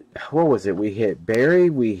 what was it? We hit Barry,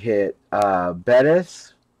 we hit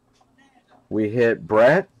Bettis, we hit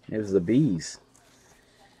Brett. It was the Bees.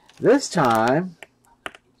 This time,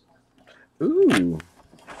 ooh,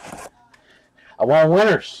 I want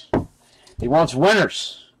winners. He wants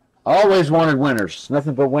winners. Always wanted winners.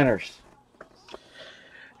 Nothing but winners.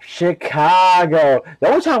 Chicago. The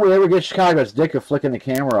only time we ever get Chicago is Dick of flicking the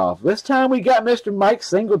camera off. This time we got Mr. Mike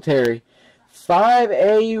Singletary.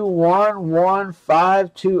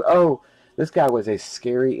 5A11520. This guy was a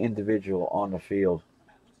scary individual on the field.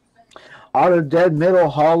 Auto Dead Middle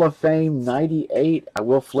Hall of Fame 98. I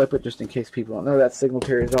will flip it just in case people don't know that's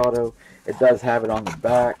Singletary's auto. It does have it on the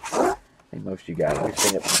back. I think most of you guys have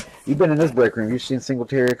seen it. You've been in this break room. You've seen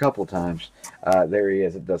Singletary a couple times. There he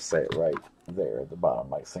is. It does say it right there at the bottom,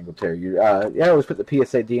 Mike Singletary. I always put the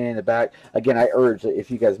PSA DNA in the back. Again, I urge that if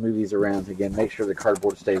you guys move these around, again, make sure the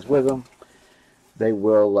cardboard stays with them. They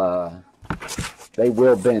will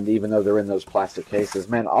bend even though they're in those plastic cases.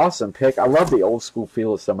 Man, awesome pick. I love the old school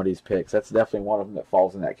feel of some of these picks. That's definitely one of them that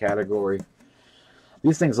falls in that category.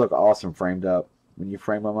 These things look awesome framed up. When you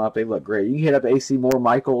frame them up, they look great. You can hit up AC Moore,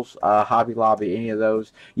 Michaels, Hobby Lobby, any of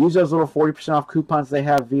those. Use those little 40% off coupons they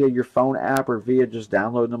have via your phone app or via just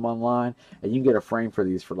downloading them online. And you can get a frame for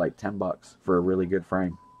these for like $10 for a really good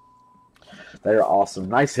frame. They are awesome.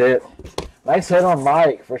 Nice hit. Nice hit on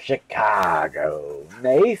Mike for Chicago.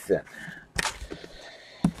 Nathan.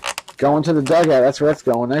 Going to the dugout. That's where that's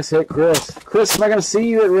going. Nice hit, Chris. Chris, am I going to see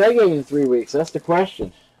you at Reggae in 3 weeks? That's the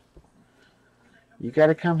question. You got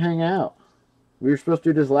to come hang out. We were supposed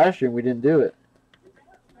to do this last year and we didn't do it.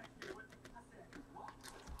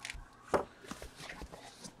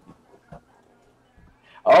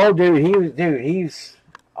 Oh, he's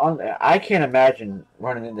on. I can't imagine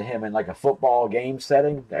running into him in like a football game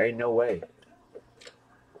setting. There ain't no way.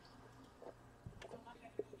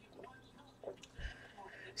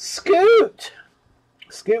 Scoot,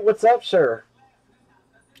 what's up, sir?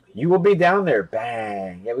 You will be down there.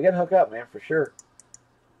 Bang. Yeah, we got to hook up, man, for sure.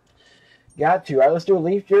 Got to. All right, let's do a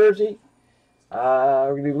Leaf jersey.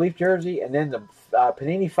 We're going to do Leaf jersey, and then the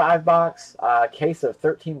Panini 5-box case of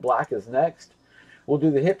 13 black is next. We'll do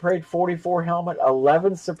the Hit Parade 44 helmet,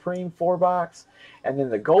 11 Supreme 4-box, and then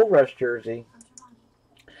the Gold Rush jersey,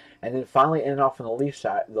 and then finally end off on the Leaf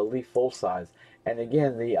side, the Leaf full size. And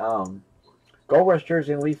again, the Gold Rush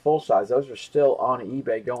jersey and Leaf full size, those are still on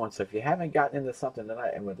eBay going. So if you haven't gotten into something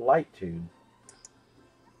tonight and would like to,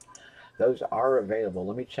 those are available.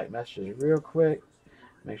 Let me check messages real quick.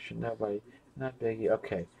 Make sure nobody, not Biggie.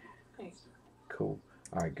 Okay. Thanks. Cool.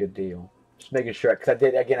 All right, good deal. Just making sure, because I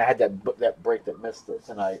did, again, I had that break that missed it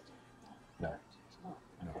tonight. No.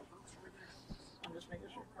 I'm just making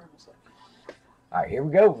sure for myself. All right, here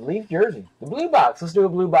we go. Leaf jersey. The blue box. Let's do a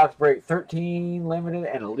blue box break. 13 limited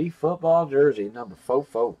and a Leaf football jersey, number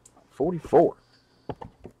 44.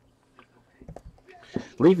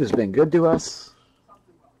 Leaf has been good to us.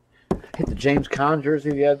 Hit the James Conn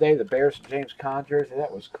jersey the other day, the Bears James Conn jersey.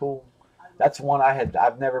 That was cool. That's one I've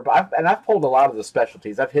pulled a lot of the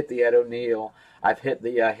specialties. I've hit the Ed O'Neill. I've hit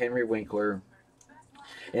the Henry Winkler.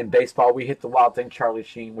 In baseball, we hit the Wild Thing Charlie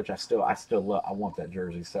Sheen, which I still love. I want that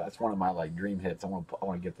jersey. So that's one of my like dream hits. I want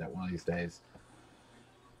to get that one of these days.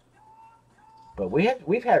 But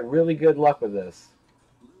we've had really good luck with this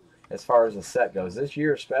as far as the set goes. This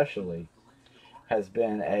year especially has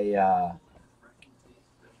been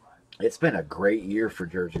it's been a great year for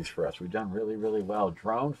jerseys for us. We've done really, really well.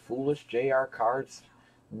 Drone, Foolish, JR Cards,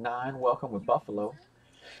 9, welcome with Buffalo.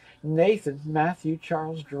 Nathan, Matthew,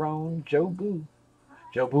 Charles, Drone, Joe Boo.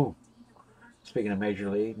 Speaking of Major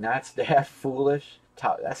League, Nats Dad, Foolish.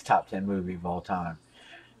 That's top 10 movie of all time.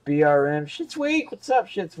 BRM, Shit's Week. What's up,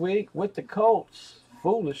 Shit's Week? With the Colts.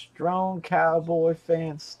 Foolish, Drone, Cowboy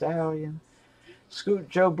Fan, Stallion. Scoot,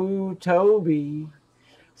 Joe Boo, Toby.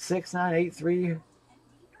 6983.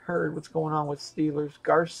 Heard what's going on with Steelers.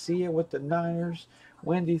 Garcia with the Niners.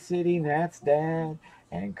 Windy City, Nats Dad,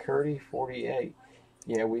 and Curdy 48.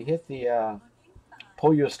 Yeah, we hit the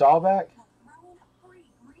pull you a stall back.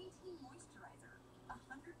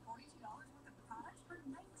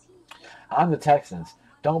 I'm the Texans.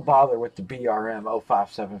 Don't bother with the BRM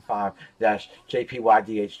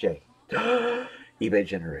 0575-JPYDHJ. eBay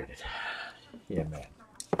generated. Yeah, man.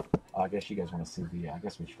 I guess you guys want to see the. I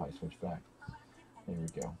guess we should probably switch back. There we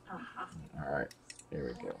go. All right. There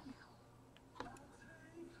we go.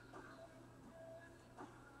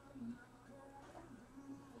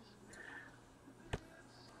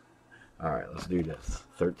 All right, let's do this.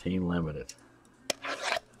 13 limited.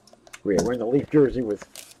 We're in the Leaf jersey with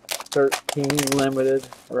 13 limited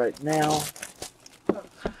right now.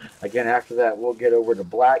 Again, after that, we'll get over to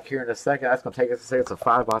black here in a second. That's going to take us a second. It's a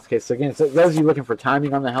 5-box case. So again, so those of you looking for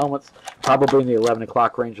timing on the helmets, probably in the 11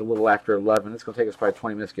 o'clock range, a little after 11. It's going to take us probably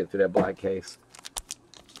 20 minutes to get through that black case.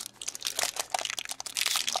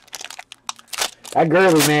 That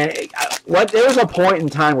Gurley, man, there was a point in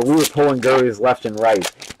time where we were pulling Gurley's left and right,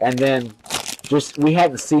 and then we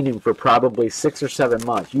hadn't seen him for probably 6 or 7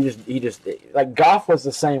 months. He just like Goff was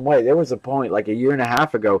the same way. There was a point like a year and a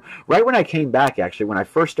half ago, right when I came back, actually, when I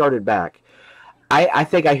first started back, I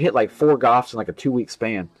think I hit like 4 Goffs in like a 2-week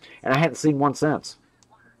span, and I hadn't seen one since.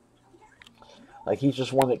 Like he's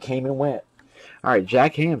just one that came and went. All right,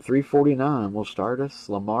 Jack Ham, 349 will start us.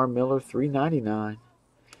 Lamar Miller, 399.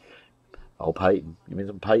 Oh, Peyton. You mean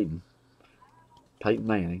some Peyton. Peyton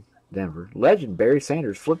Manning, Denver. Legend, Barry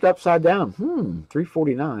Sanders, flipped upside down.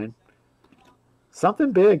 349.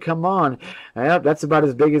 Something big, come on. Yep, that's about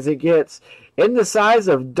as big as it gets. In the size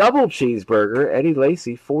of double cheeseburger, Eddie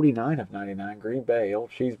Lacy, 49 of 99. Green Bay, old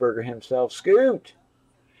cheeseburger himself. Scoot.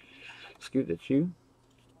 Scoot, that's you.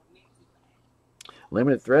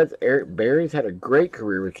 Limited threads. Eric Berry's had a great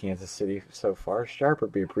career with Kansas City so far. Sharp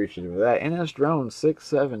would be appreciative of that. NS Drone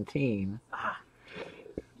 617.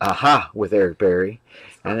 Aha, with Eric Berry.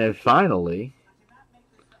 And then finally,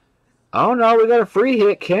 oh no, we got a free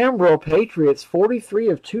hit. Cambrell Patriots 43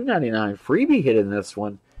 of 299. Freebie hit in this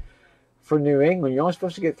one for New England. You're only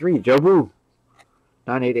supposed to get 3. Joe Boo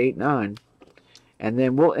 9889. And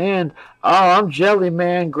then we'll end. Oh, I'm Jelly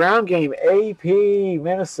Man. Ground game AP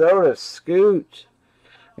Minnesota Scoot.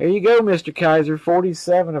 There you go, Mr. Kaiser.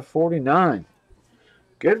 47 of 49.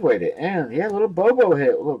 Good way to end. Yeah, a little Bobo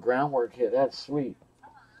hit. A little groundwork hit. That's sweet.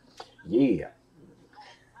 Yeah.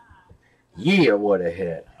 Yeah, what a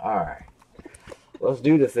hit. All right. Let's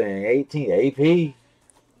do the thing. 18. AP.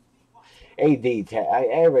 AD.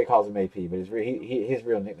 Everybody calls him AP, but his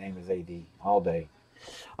real nickname is AD. All day.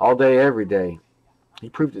 All day, every day. He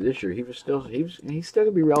proved it this year. He's still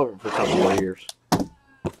gonna be relevant for a couple more years.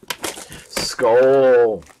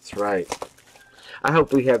 Skull. That's right. I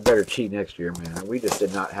hope we have better chi next year, man. We just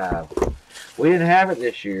did not have. We didn't have it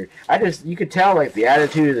this year. You could tell like the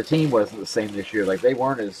attitude of the team wasn't the same this year. Like they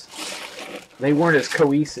weren't as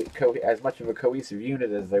cohesive, as much of a cohesive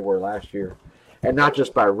unit as they were last year, and not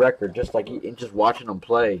just by record, just watching them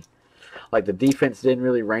play. Like the defense didn't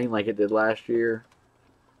really reign like it did last year.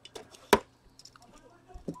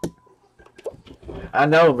 I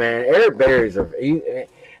know, man. Eric Berry's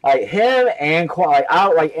like him and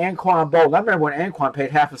Anquan Bolden. I remember when Anquan played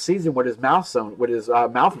half a season with his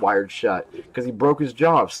mouth wired shut because he broke his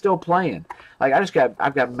jaw. Still playing. Like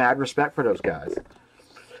I've got mad respect for those guys.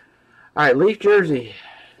 All right, Leaf jersey.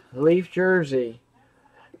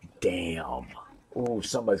 Damn. Ooh,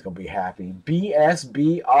 somebody's gonna be happy.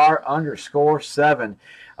 BSBR _7.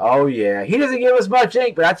 Oh yeah, he doesn't give us much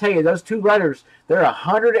ink, but I tell you, those 2 letters, they're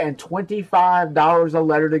 $125 a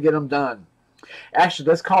letter to get them done. Actually,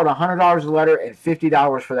 let's call it $100 a letter and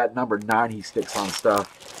 $50 for that number 9 he sticks on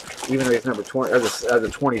stuff, even though he's number 20 or the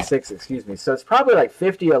 26. Excuse me. So it's probably like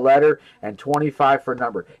 $50 a letter and $25 for a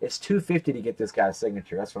number. It's $250 to get this guy's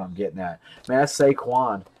signature. That's what I'm getting at. Man, that's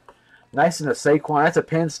Saquon. Nice in a Saquon. That's a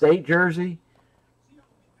Penn State jersey.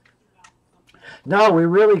 No, we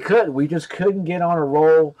really couldn't. We just couldn't get on a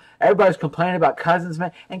roll. Everybody's complaining about Cousins,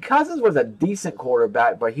 man. And Cousins was a decent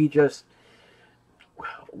quarterback, but we just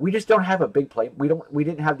don't have a big play. We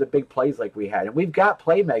didn't have the big plays like we had. And we've got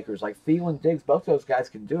playmakers like Thielen, Diggs. Both those guys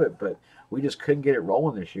can do it, but we just couldn't get it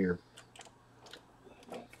rolling this year.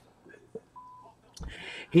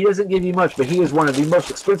 He doesn't give you much, but he is one of the most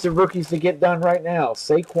expensive rookies to get done right now.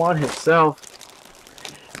 Saquon himself.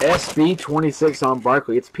 SB26 on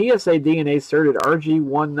Barkley. It's PSA DNA certed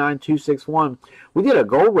RG19261. We did a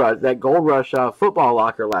Gold Rush football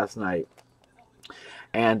locker last night.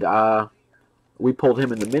 And we pulled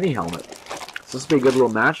him in the mini helmet. So this will be a good little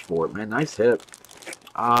match for it, man. Nice hit.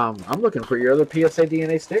 I'm looking for your other PSA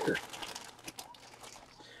DNA sticker.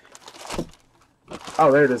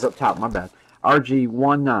 Oh, there it is up top. My bad.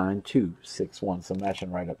 RG19261. So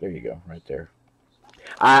matching right up. There you go. Right there.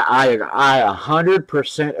 I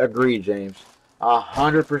 100% agree, James.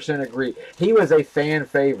 100% agree. He was a fan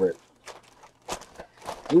favorite.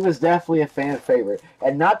 He was definitely a fan favorite,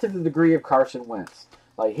 and not to the degree of Carson Wentz.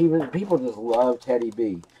 Like he was, people just love Teddy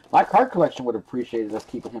B. My card collection would have appreciated us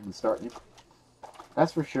keeping him and starting him.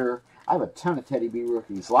 That's for sure. I have a ton of Teddy B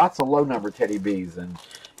rookies, lots of low number Teddy Bs, and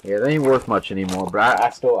yeah, they ain't worth much anymore. But I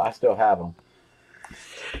still have them.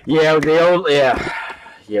 Yeah,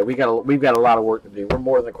 we've got a lot of work to do. We're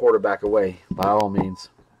more than a quarterback away, by all means.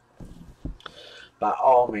 By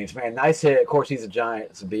all means, man. Nice hit. Of course, he's a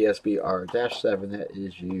Giant. It's a BSBR-7. That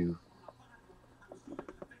is you.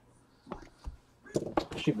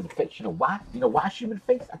 Shoot him in the face. You know why? You know why I shoot him in the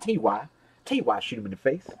face? I tell you why. I tell you why I shoot him in the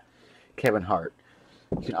face. Kevin Hart.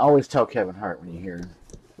 You can always tell Kevin Hart when you hear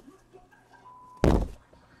him.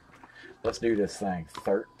 Let's do this thing.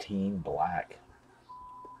 13 black.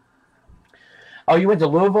 Oh, you went to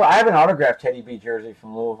Louisville? I have an autographed Teddy B jersey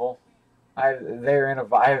from Louisville. I have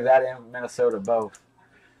that in Minnesota both.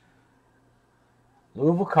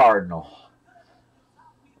 Louisville Cardinal.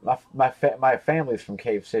 My family's from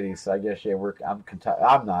Cave City, so I guess yeah, I'm Kentucky.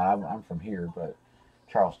 I'm not. I'm from here, but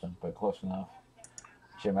Charleston, but close enough.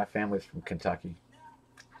 Yeah, my family's from Kentucky.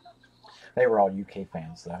 They were all UK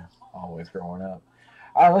fans though, always growing up.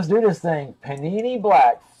 All right, let's do this thing. Panini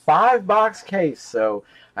Black 5-box case. So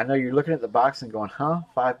I know you're looking at the box and going, huh?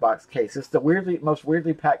 5-box case. It's the most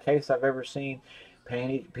weirdly packed case I've ever seen.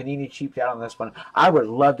 Panini cheaped out on this one. I would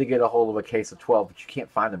love to get a hold of a case of 12, but you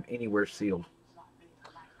can't find them anywhere sealed.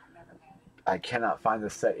 I cannot find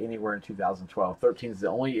this set anywhere in 2012. 13 is the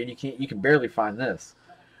only, and you can barely find this.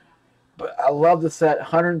 But I love the set.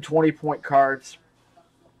 120 point cards.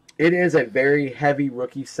 It is a very heavy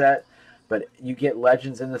rookie set. But you get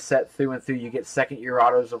legends in the set through and through. You get second-year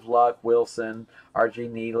autos of Luck, Wilson, R.G.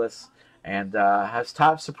 Needless, and has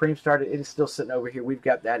Top Supreme started. It is still sitting over here. We've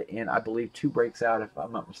got that in, I believe, 2 breaks out, if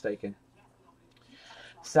I'm not mistaken.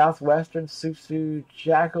 Southwestern, Susu,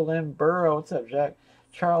 Jacqueline, Burrow. What's up, Jack?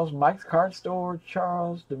 Charles, Mike's Card Store,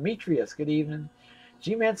 Charles, Demetrius, good evening.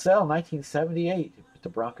 G. Mansell, 1978, with the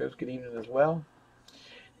Broncos, good evening as well.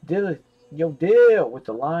 Dill with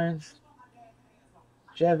the Lions.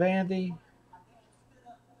 Jeff Andy,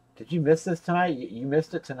 did you miss this tonight? You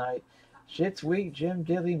missed it tonight. Shit's Week, Jim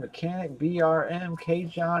Dilly, Mechanic, BRM, K.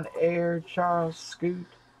 John, Air, Charles, Scoot,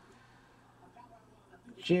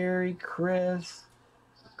 Jerry, Chris,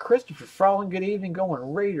 Christopher Frolin, good evening,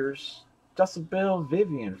 going Raiders, Dustin Bill,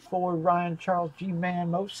 Vivian, Ford, Ryan, Charles,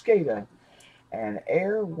 G-Man, Mo Skata, and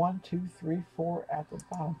Air 1, 2, 3, 4 at the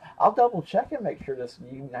bottom. I'll double check and make sure this.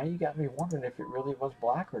 Now you got me wondering if it really was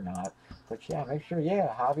black or not. But yeah, make sure.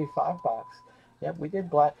 Yeah, Hobby 5-box. Yep, we did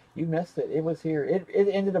black. You missed it. It was here. It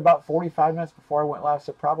ended about 45 minutes before I went live,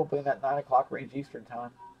 so probably in that 9 o'clock range Eastern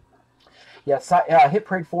time. Yeah, Hit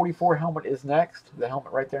Parade 44 helmet is next. The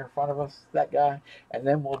helmet right there in front of us, that guy. And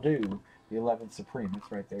then we'll do the 11 Supreme. It's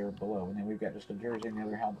right there below. And then we've got just a jersey and the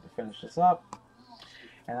other helmet to finish this up.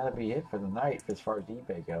 And that'll be it for the night as far as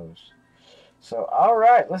eBay goes. So, all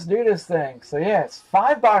right, let's do this thing. So, yeah, it's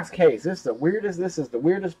 5-box case. This is the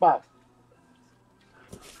weirdest box.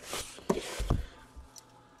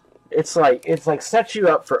 It's like sets you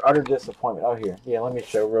up for utter disappointment. Oh, here. Yeah, let me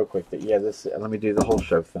show real quick that, yeah, let me do the whole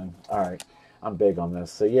show thing. All right. I'm big on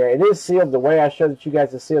this. So, yeah, it is sealed. The way I showed that you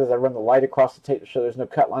guys is sealed is I run the light across the tape to show there's no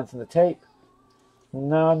cut lines in the tape.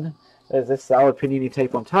 None. There's this solid Panini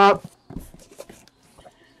tape on top.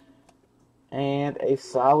 And a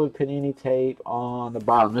solid Panini tape on the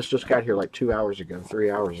bottom. This just got here like 2 hours ago,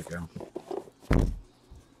 3 hours ago.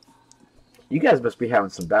 You guys must be having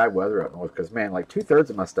some bad weather up north because, man, like 2/3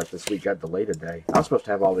 of my stuff this week got delayed today. I was supposed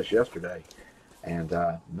to have all this yesterday, and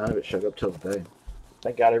none of it showed up till today.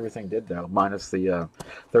 Thank God everything did, though, minus the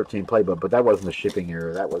 13 playbook. But that wasn't a shipping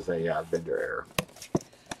error. That was a vendor error.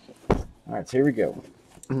 All right, so here we go.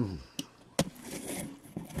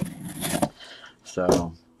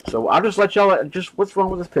 So I'll just let y'all, what's wrong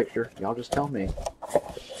with this picture? Y'all just tell me.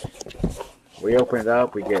 We open it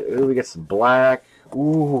up. We get some black.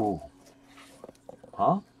 Ooh.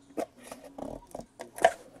 Huh?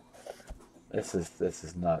 This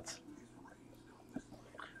is nuts.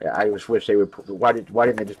 Yeah, I just wish they would put, why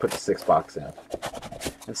didn't they just put the 6-box in?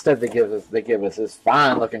 Instead they give us this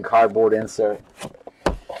fine looking cardboard insert.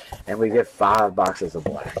 And we get 5 boxes of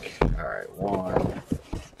black. Alright, 1,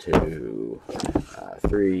 2,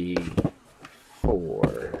 3,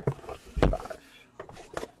 4, 5.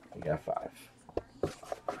 We got 5.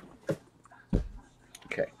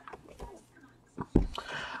 Okay.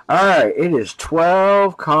 Alright, it is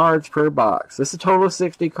 12 cards per box. This is a total of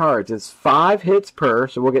 60 cards. It's 5 hits per,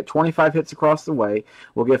 so we'll get 25 hits across the way.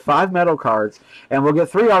 We'll get 5 metal cards, and we'll get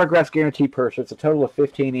 3 autographs guaranteed per, so it's a total of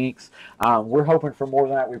 15 inks. We're hoping for more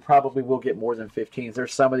than that. We probably will get more than 15.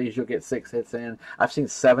 There's some of these you'll get 6 hits in. I've seen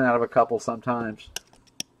 7 out of a couple sometimes.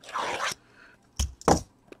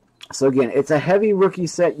 So again, it's a heavy rookie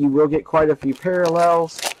set. You will get quite a few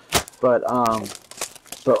parallels, but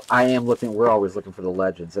I am looking. We're always looking for the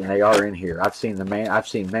legends, and they are in here. I've seen I've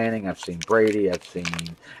seen Manning. I've seen Brady. I've seen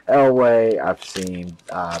Elway. I've seen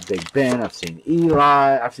Big Ben. I've seen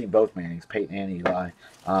Eli. I've seen both Mannings, Peyton and Eli.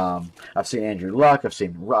 I've seen Andrew Luck. I've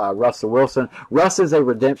seen Russell Wilson. Russ is a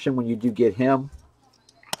redemption when you do get him.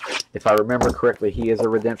 If I remember correctly, he is a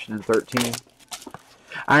redemption in 13.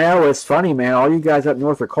 I know, it's funny, man. All you guys up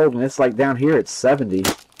north are cold, and it's like down here it's 70.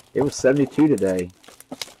 It was 72 today.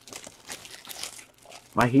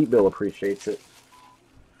 My heat bill appreciates it.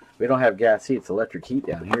 We don't have gas heat. It's electric heat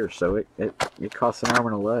down here, so it costs an arm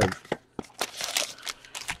and a leg.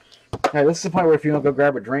 Okay, this is the point where if you want to go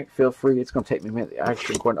grab a drink, feel free. It's going to take me a minute. I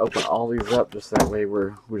should go and open all these up just that way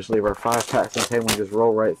we just leave our 5 packs on the table and just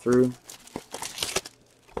roll right through.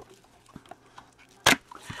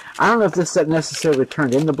 I don't know if this set necessarily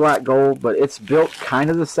turned into black gold, but it's built kind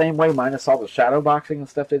of the same way, minus all the shadow boxing and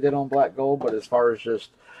stuff they did on black gold. But as far as just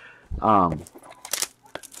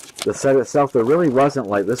the set itself, there really wasn't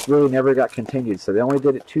like this. Really never got continued, so they only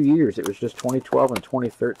did it 2 years. It was just 2012 and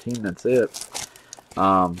 2013. That's it.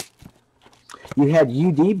 You had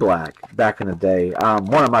UD black back in the day.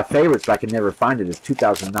 One of my favorites, but I can never find it, is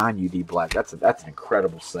 2009 UD black. That's an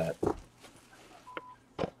incredible set.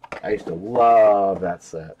 I used to love that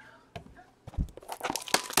set.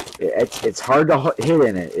 It's hard to hit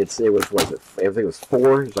in it. I think it was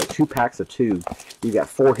 4. It was like 2 packs of 2. You got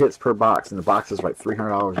 4 hits per box, and the box is like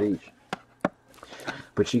 $300 each.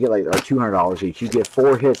 But you get like $200 each. You get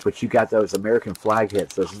 4 hits, but you got those American flag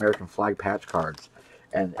hits, those American flag patch cards.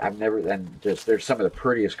 And they're some of the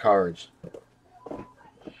prettiest cards.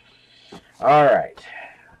 All right,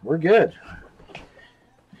 we're good.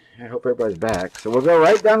 I hope everybody's back. So we'll go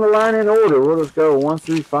right down the line in order. We'll just go 1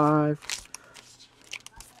 through 5.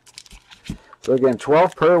 So again,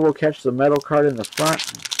 12 per. We'll catch the metal card in the front.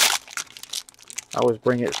 I always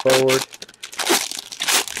bring it forward.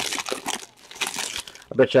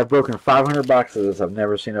 I bet you I've broken 500 boxes. I've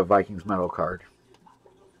never seen a Vikings metal card.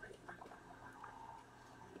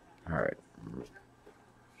 All right.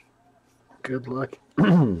 Good luck.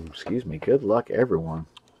 Excuse me. Good luck, everyone.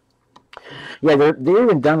 Yeah, they're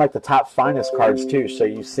even done like the top finest cards too. So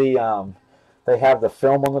you see, they have the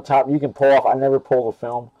film on the top. You can pull off. I never pull the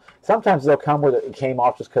film. Sometimes they'll come where it came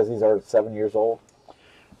off just because these are 7 years old.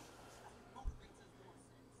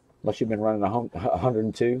 Unless you've been running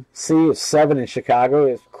 102. C is 7 in Chicago.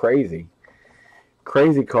 It's crazy.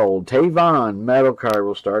 Crazy cold. Tavon, metal card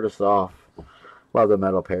will start us off. Love the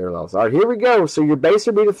metal parallels. All right, here we go. So your base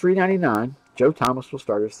will be to $3.99. Joe Thomas will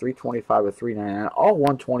start us $3.25 or $3.99. All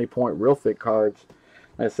 120-point real thick cards.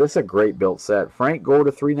 This is a great built set. Frank Gore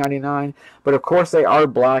to $3.99. But of course they are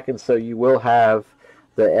black, and so you will have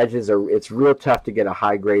the edges are. It's real tough to get a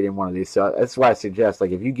high grade in one of these. So that's why I suggest,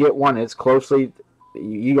 like, if you get one that's closely,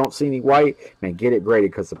 you don't see any white, man, get it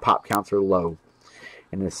graded because the pop counts are low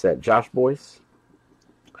in this set. Josh Boyce.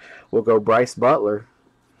 We'll go Bryce Butler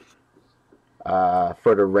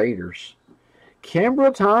for the Raiders.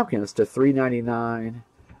 Kimbrel Tompkins to $3.99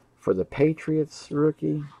 for the Patriots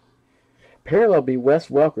rookie. Parallel be Wes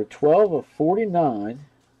Welker, 12 of 49.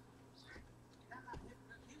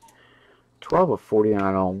 12 of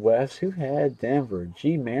 49 on Wes. Who had Denver?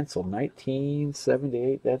 G. Mansell,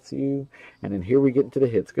 1978. That's you. And then here we get into the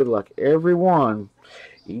hits. Good luck, everyone.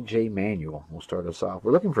 E.J. Manuel will start us off.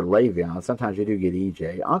 We're looking for Le'Veon. Sometimes you do get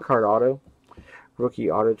E.J. On-card auto.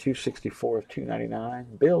 Rookie auto, 264 of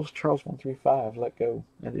 299. Bills, Charles 135. Let go.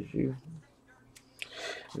 That is you.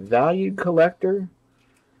 Valued collector.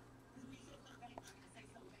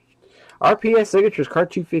 RPS signatures,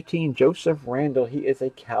 card 215. Joseph Randall. He is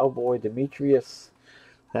a Cowboy. Demetrius.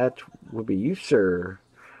 That would be you, sir.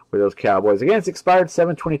 With those Cowboys. Again, it's expired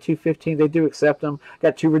 7/22/15. They do accept them.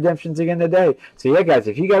 Got 2 redemptions again today. So yeah, guys,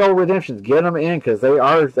 if you got old redemptions, get them in because they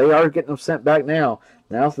are getting them sent back now.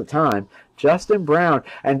 Now's the time. Justin Brown.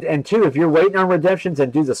 And two, if you're waiting on redemptions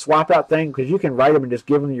and do the swap out thing, because you can write them and just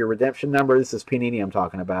give them your redemption number. This is Panini I'm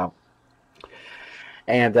talking about.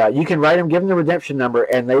 And you can write them, give them the redemption number,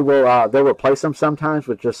 and they'll replace them sometimes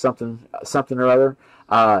with just something or other.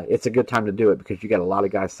 It's a good time to do it because you got a lot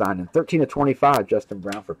of guys signing. 13/25, Justin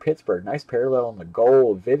Brown for Pittsburgh. Nice parallel on the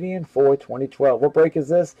gold. Vivian Foy, 2012. What break is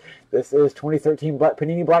this? This is 2013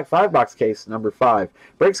 Panini Black 5-box case, number 5.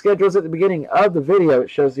 Break schedule is at the beginning of the video. It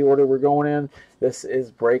shows the order we're going in. This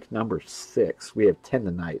is break number 6. We have 10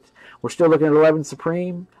 tonight. We're still looking at 11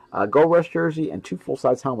 Supreme, Gold Rush jersey, and 2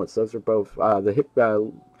 full-size helmets. Those are both the hip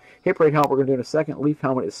rate helmet we're going to do in a second. Leaf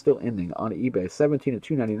helmet is still ending on eBay.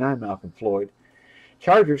 17/299, Malcolm Floyd.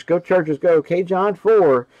 Chargers, go Chargers, go. K. John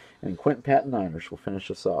 4. And Quentin Patton Niners will finish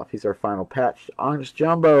us off. He's our final patch. Honest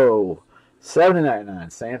Jumbo,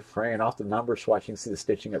 7/99. San Fran, off the number swatch. You can see the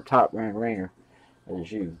stitching up top. Ryan Rayner,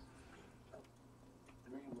 there's you.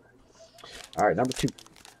 All right, number 2.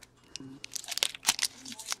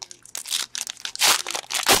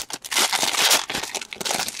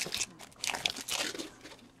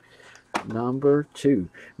 Number 2.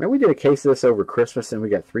 Remember we did a case of this over Christmas and we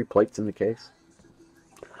got 3 plates in the case?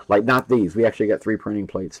 Like, not these. We actually got 3 printing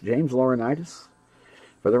plates. James Laurinaitis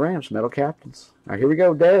for the Rams, Metal Captains. All right, here we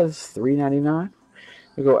go. Dez, $3.99.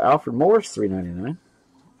 We go Alfred Morris, $3.99.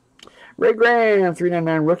 Ray Graham,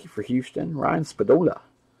 $3.99 rookie for Houston. Ryan Spadola,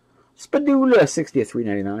 60 at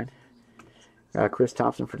 $3.99. Chris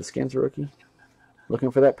Thompson for the Skins rookie.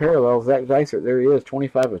 Looking for that parallel. Zach Dicer, there he is,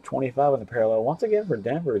 25/25 on the parallel. Once again for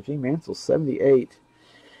Denver, G. Mansell, 78.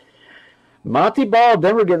 Monty Ball,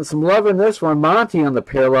 Denver getting some love in this one. Monty on the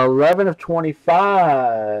parallel,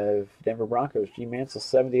 11/25. Denver Broncos, G. Mansell,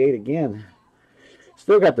 78 again.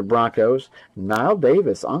 Still got the Broncos. Nile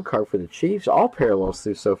Davis on card for the Chiefs. All parallels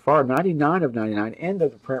through so far. 99/99. End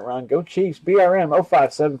of the print run. Go Chiefs. BRM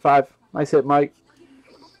 0575. Nice hit, Mike.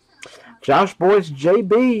 Josh Boyce,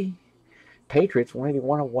 JB. Patriots,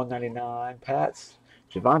 181/199. Pats,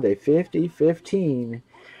 Javonde, 50/15.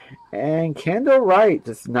 And Kendall Wright,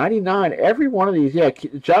 that's 99. Every one of these, yeah,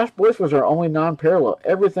 Josh Boyce was our only non-parallel.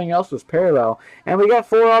 Everything else was parallel. And we got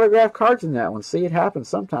 4 autographed cards in that one. See, it happens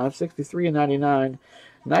sometimes. 63/99.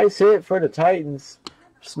 Nice hit for the Titans.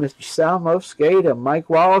 Mr. Salmo Skata. Mike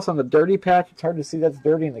Wallace on the dirty patch. It's hard to see that's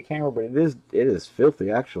dirty in the camera, but it is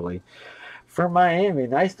filthy, actually. For Miami,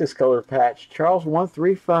 nice discolored patch. Charles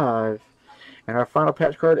 135. And our final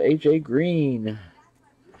patch card, AJ Green.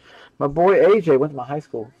 My boy AJ went to my high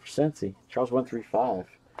school for Cincy. Charles 135.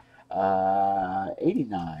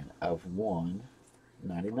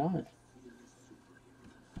 89/199.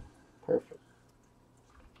 Perfect.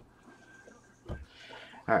 All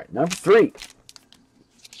right, number 3.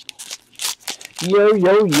 Yo,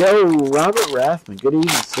 Robert Rathman. Good evening,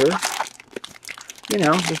 sir. You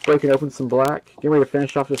know, just breaking open some black. Get ready to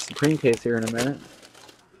finish off this Supreme case here in a minute.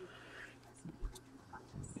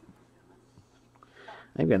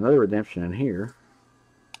 I've got another redemption in here.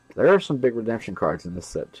 There are some big redemption cards in this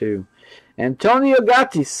set, too. Antonio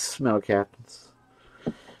Gattis, Metal Captains.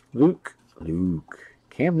 Luke.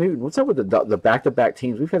 Cam Newton. What's up with the back-to-back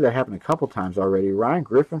teams? We've had that happen a couple times already. Ryan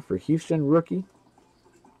Griffin for Houston, rookie.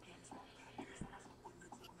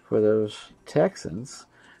 For those Texans.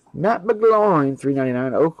 Matt McGloin,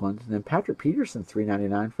 $3.99, Oakland. And then Patrick Peterson,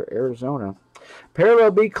 $3.99 for Arizona.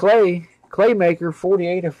 Parallel B. Claymaker,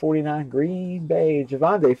 48/49, Green Bay.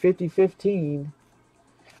 Javonde, 50/15.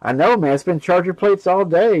 I know, man. It's been Charger plates all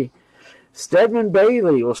day. Stedman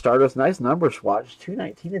Bailey will start us. Nice number swatch.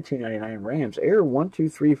 219/299 Rams. Air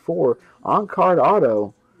 1-2-3-4. On-card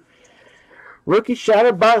auto. Rookie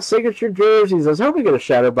Shatterbox signature jerseys. I was hoping to get a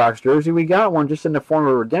Shatterbox jersey. We got one just in the form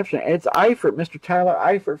of redemption. And it's Eifert, Mr. Tyler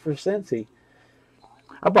Eifert for Cincy.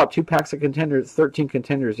 I bought 2 packs of contenders, 13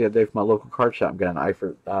 contenders the other day from my local card shop. Got an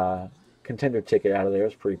Eifert contender ticket out of there.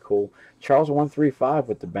 It's pretty cool. Charles 135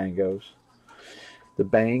 with the Bangos. There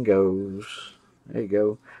you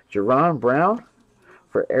go. Jerron Brown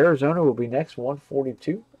for Arizona will be next.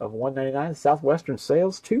 142/199. Southwestern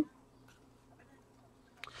Sales 2.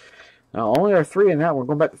 Now only our 3 in that one.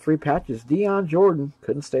 Going back to 3 patches. Deion Jordan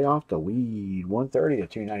couldn't stay off the weed.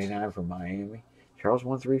 130/299 for Miami. Charles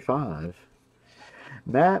 135.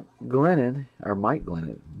 Mike Glennon.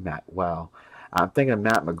 Wow. I'm thinking of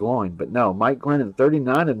Matt McGloin, but no. Mike Glennon,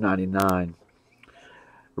 39/99.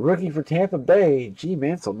 Rookie for Tampa Bay, G.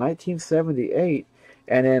 Mansell, 1978.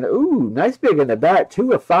 And then, nice big in the back,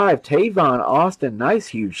 2/5, Tavon Austin. Nice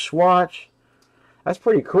huge swatch. That's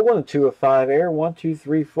pretty cool in the 2/5. Air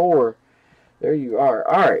 1-2-3-4. There you are.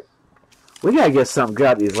 All right. We got to get something good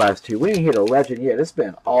out of these last 2. We ain't hit a legend yet. It's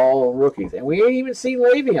been all rookies. And we ain't even seen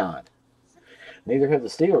Le'Veon. Neither have the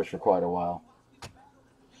Steelers for quite a while.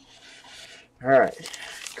 All right.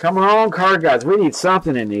 Come on, card guys. We need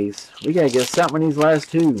something in these. We got to get something in these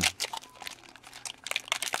last 2.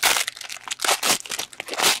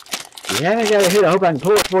 You haven't got a hit. I hope I can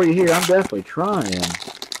pull it for you here. I'm definitely trying.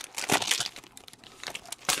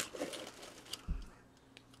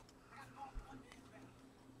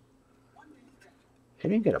 He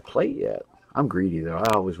didn't get a plate yet. I'm greedy though.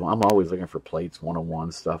 I'm always looking for plates,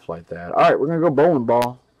 one-on-one stuff like that. All right, we're gonna go bowling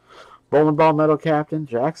ball. Bowling ball medal captain,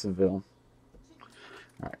 Jacksonville.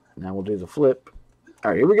 All right, now we'll do the flip.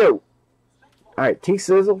 All right, here we go. All right, T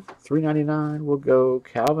Sizzle, $3.99. We'll go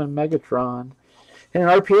Calvin Megatron. And an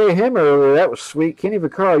RPA him earlier. That was sweet. Kenny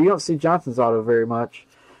Vaccaro. You don't see Johnson's auto very much.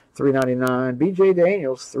 $3.99. BJ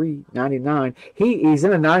Daniels, $3.99. He's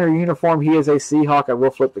in a Niner uniform. He is a Seahawk. I will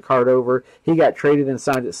flip the card over. He got traded and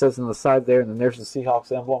signed. It says on the side there, and then there's the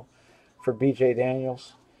Seahawks emblem for BJ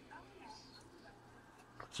Daniels.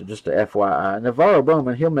 So just a FYI. Navarro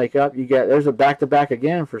Bowman, he'll make up. There's a back-to-back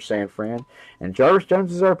again for San Fran. And Jarvis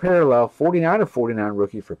Jones is our parallel. 49 of 49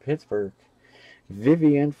 rookie for Pittsburgh.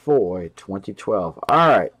 Vivian Foy, 2012. All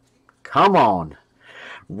right. Come on.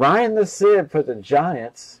 Ryan the Sid for the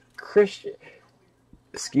Giants. Christian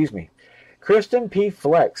P.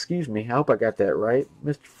 Fleck. Excuse me. I hope I got that right.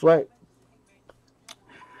 Mr. Fleck.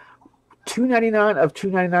 299 of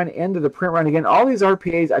 299 into the print run again. All these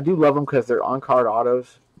RPAs, I do love them because they're on-card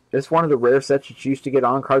autos. It's one of the rare sets you used to get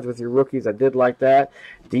on-cards with your rookies. I did like that.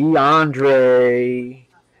 DeAndre.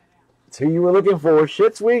 That's who you were looking for.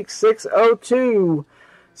 Shits Week 602.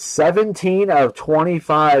 17 of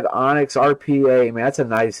 25 Onyx RPA. Man, that's a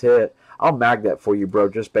nice hit. I'll mag that for you, bro,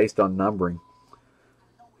 just based on numbering.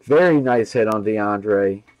 Very nice hit on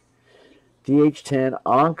DeAndre. DH10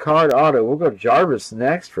 on-card auto. We'll go Jarvis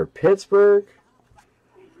next for Pittsburgh.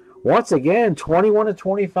 Once again, 21 of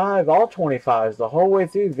 25. All 25s the whole way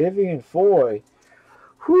through. Vivian Foy.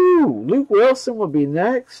 Whew. Luke Wilson will be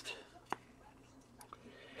next.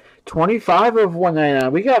 25 of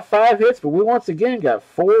 199. We got 5 hits, but we once again got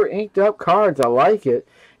 4 inked up cards. I like it.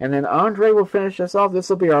 And then Andre will finish us off. This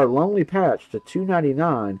will be our lonely patch to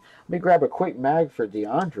 299. Let me grab a quick mag for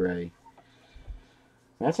DeAndre.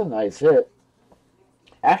 That's a nice hit.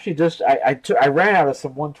 Actually, I ran out of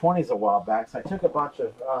some 120s a while back, so I took a bunch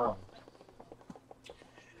of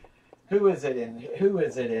who is it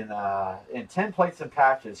in 10 plates and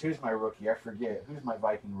patches. Who's my rookie? I forget. Who's my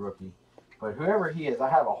Viking rookie? But whoever he is, I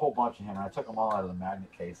have a whole bunch of him, and I took them all out of the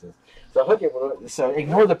magnet cases. So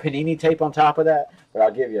ignore the Panini tape on top of that, but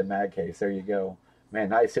I'll give you a mag case. There you go. Man,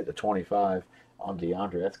 nice hit to 25 on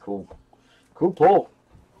DeAndre. That's cool. Cool pull.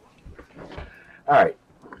 All right.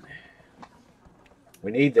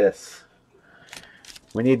 We need this.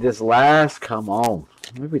 We need this last. Come on.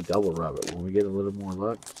 Maybe double rub it when we get a little more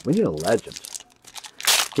luck. We need a legend.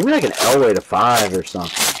 Give me like an Elway to 5 or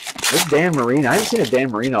something. This Dan Marino. I haven't seen a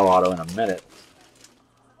Dan Marino auto in a minute.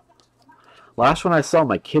 Last one I saw,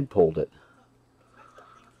 my kid pulled it.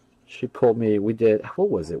 She pulled me. We did. What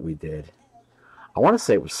was it we did? I want to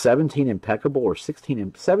say it was 17 impeccable or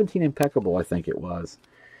 17 impeccable, I think it was.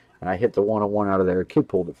 And I hit the 101 out of there. A kid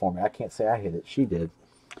pulled it for me. I can't say I hit it. She did.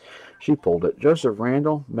 She pulled it. Joseph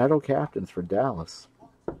Randall, medal captains for Dallas.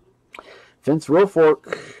 Vince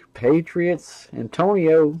Wilfork, Patriots.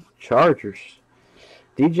 Antonio, Chargers.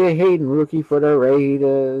 DJ Hayden, rookie for the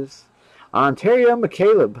Raiders. Ontario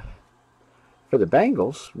McCaleb for the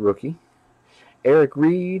Bengals, rookie. Eric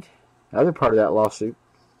Reed, another part of that lawsuit.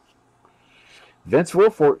 Vince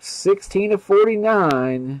Wilfork, 16 of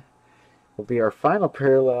 49. Will be our final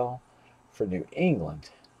parallel for New England.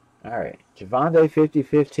 All right, Javonde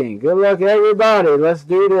 50-15. Good luck, everybody. Let's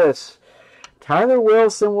do this. Tyler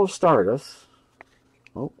Wilson will start us.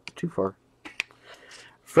 Oh, too far.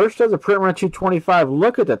 First of the print run 225.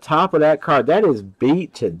 Look at the top of that card. That is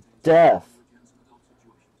beat to death.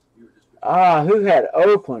 Who had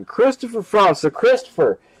Oakland? Christopher Frost. So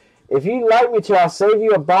Christopher, if you'd like me to, I'll save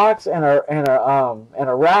you a box and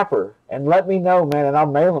a wrapper, and let me know, man, and I'll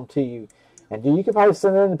mail them to you. And dude, you can probably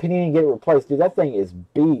send it in the Panini and get it replaced. Dude, that thing is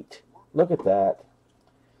beat. Look at that.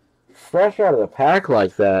 Fresh out of the pack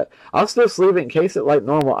like that. I'll still sleeve it and case it like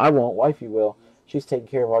normal. I won't. Wifey will. She's taking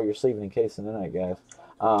care of all your sleeving and casing tonight, guys.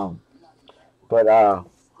 I'll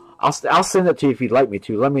send it to you if you'd like me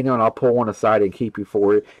to. Let me know, and I'll pull one aside and keep you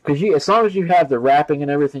for it. Because as long as you have the wrapping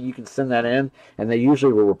and everything, you can send that in, and they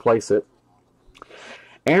usually will replace it.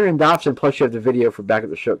 Aaron Dobson, plus you have the video for Back at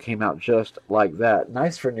the Show, came out just like that.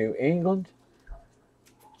 Nice for New England.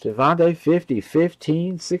 Javonde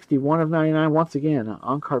 50-15, 61 of 99. Once again,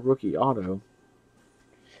 on-card rookie auto.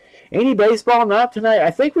 Any baseball? Not tonight. I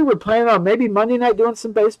think we were planning on maybe Monday night doing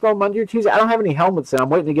some baseball, Monday or Tuesday. I don't have any helmets in. I'm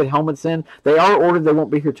waiting to get helmets in. They are ordered. They won't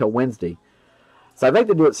be here till Wednesday. So I'd like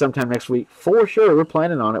to do it sometime next week. For sure, we're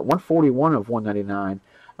planning on it. 141 of 199.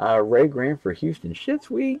 Ray Graham for Houston. Shits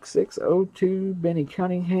Week 602. Benny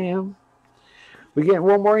Cunningham. We get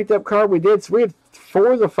one more inked up card. We did. So we had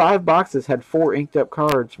 4 of the 5 boxes had 4 inked up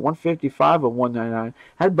cards. 155 of 199.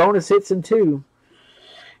 Had bonus hits in 2.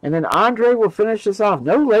 And then Andre will finish this off.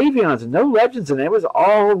 No Le'Veons and no Legends, and it was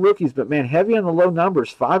all rookies. But man, heavy on the low numbers.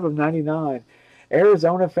 5 of 99.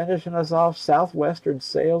 Arizona finishing us off. Southwestern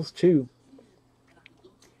Sales 2.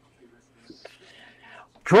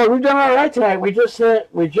 Troy, we've done all right tonight. We just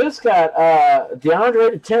got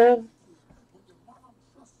DeAndre to 10.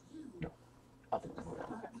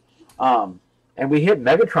 And we hit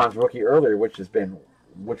Megatron's rookie earlier, which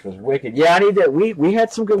was wicked. Yeah, I need that. We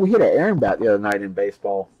had some good. We hit an Aaron bat the other night in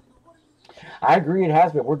baseball. I agree, it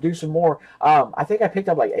has been. We'll do some more. I think I picked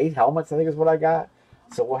up like 8 helmets. I think is what I got.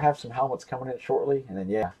 So we'll have some helmets coming in shortly, and then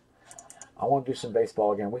yeah, I want to do some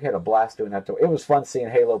baseball again. We had a blast doing that. It was fun seeing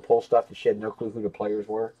Halo pull stuff that she had no clue who the players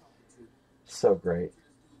were. So great.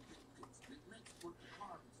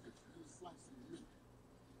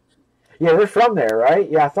 Yeah, they're from there,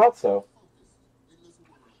 right? Yeah, I thought so.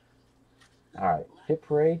 All right, Hit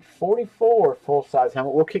Parade 44 full-size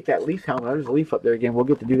helmet. We'll kick that Leaf helmet. There's a Leaf up there again. We'll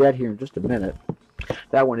get to do that here in just a minute.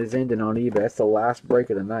 That one is ending on eBay. That's the last break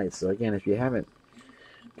of the night. So again, if you haven't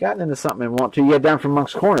gotten into something and want to, yeah, down from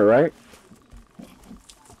Monk's Corner, right?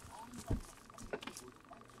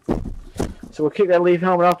 So we'll kick that Leaf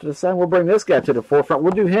helmet off to the side. We'll bring this guy to the forefront.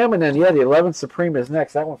 We'll do him, and then, yeah, the 11th Supreme is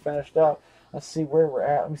next. That one finished up. Let's see where we're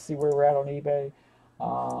at. Let me see where we're at on eBay.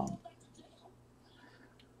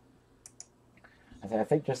 I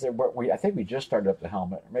think we just started up the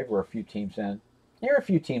helmet. Maybe we're a few teams in. You're a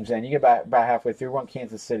few teams in. You get about halfway through. We're on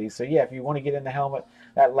Kansas City. So, yeah, if you want to get in the helmet,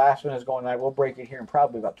 that last one is going tonight. We'll break it here in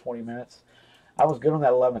probably about 20 minutes. I was good on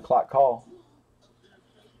that 11 o'clock call.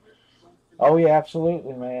 Oh, yeah,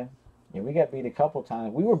 absolutely, man. Yeah, we got beat a couple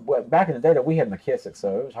times. We were back in the day that we had McKissick,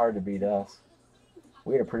 so it was hard to beat us.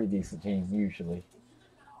 We had a pretty decent team usually,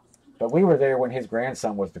 but we were there when his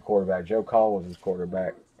grandson was the quarterback. Joe Call was his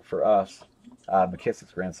quarterback for us.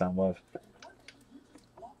 McKissick's grandson was.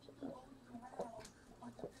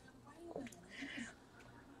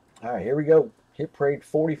 All right, here we go. Hit Parade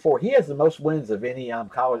 44. He has the most wins of any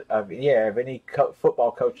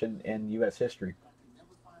football coach in U.S. history.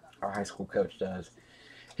 Our high school coach does.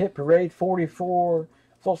 Hit Parade 44,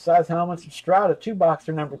 full-size helmets, Strata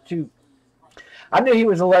 2-boxer number 2. I knew he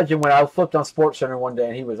was a legend when I flipped on SportsCenter one day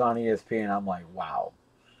and he was on ESPN. I'm like, wow.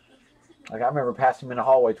 Like I remember passing him in the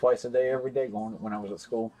hallway twice a day, every day when I was at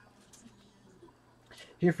school.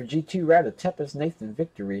 Here for G2 Rata, Tepes, Nathan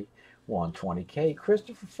Victory, 120K.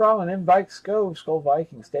 Christopher Frolin, Invite Skull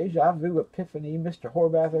Vikings, Deja Vu, Epiphany, Mr.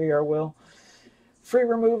 Horvath, A.R. Will. Free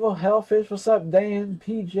Removal, Hellfish, what's up, Dan?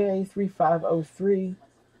 PJ, 3503.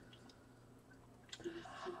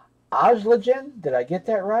 Ojlegend, did I get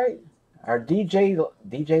that right? Or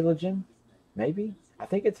DJ Legend, maybe? I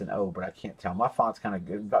think it's an O, but I can't tell. My font's kind of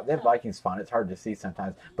good. That Vikings font, it's hard to see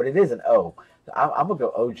sometimes. But it is an O. I'm going to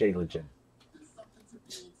go OJ Legend.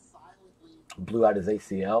 Blew out his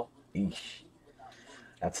ACL. Eesh.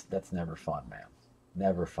 That's never fun, man.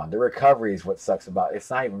 Never fun. The recovery is what sucks about it.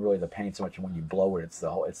 It's not even really the pain so much when you blow it. It's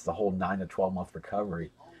the whole 9 to 12 month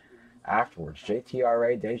recovery afterwards.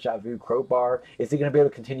 JTRA, Deja Vu, Crowbar. Is he going to be able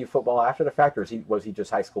to continue football after the fact, or was he just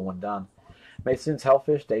high school when done? Mason's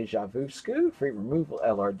Hellfish, Deja Vu, Scoot, Free Removal,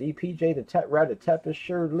 LRD, PJ, the Red, Tepes,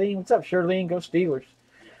 Shirlene. What's up, Shirlene? Go Steelers.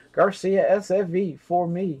 Garcia, SFV, for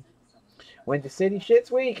me. Windy City,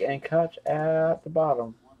 Shit's Week, and Kutch at the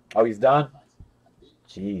bottom. Oh, he's done?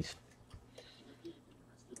 Jeez.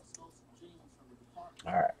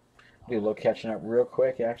 All right. Do a little catching up real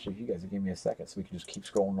quick. Actually, if you guys will give me a second so we can just keep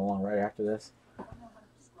scrolling along right after this.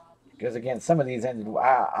 Because, again, some of these ended.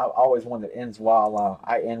 I always one that ends while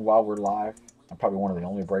I end while we're live. I'm probably one of the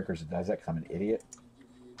only breakers that does that because I'm an idiot.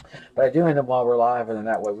 But I do end them while we're live, and then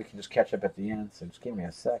that way we can just catch up at the end. So just give me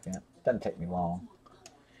a second. Doesn't take me long.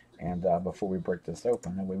 And before we break this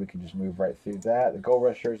open, that way we can just move right through that. The Gold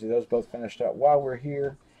Rush jersey, those both finished up while we're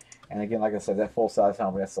here. And again, like I said, that full-size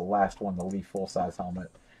helmet, that's the last one, the Leaf full-size helmet.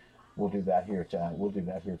 We'll do that here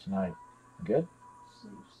tonight. Good?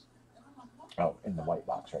 Oh, in the white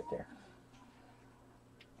box right there.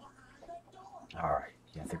 All right.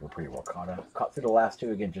 Yeah, I think we're pretty well caught up. Caught through the last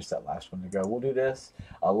two. Again, just that last one to go. We'll do this.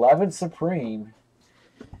 11 Supreme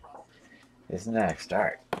is next. All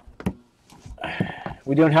right.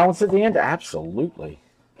 We doing helmets at the end? Absolutely.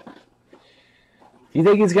 You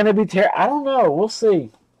think he's going to be terrible? I don't know. We'll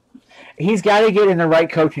see. He's got to get in the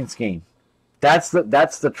right coaching scheme. That's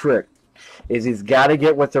the trick. Is he's got to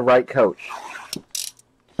get with the right coach.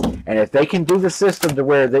 And if they can do the system to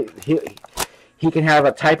where he can have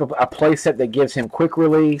a type of a play set that gives him quick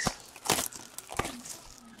release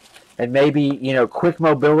and maybe, quick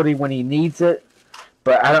mobility when he needs it,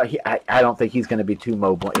 But I don't think he's going to be too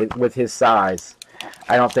mobile with his size.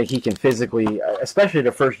 I don't think he can physically, especially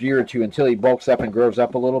the first year or two, until he bulks up and grows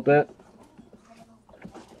up a little bit.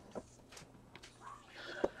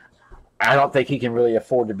 I don't think he can really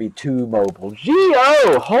afford to be too mobile.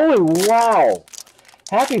 Gio, holy wow.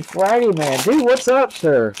 Happy Friday, man. Dude, what's up,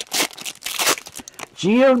 sir?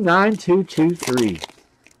 Gio9223.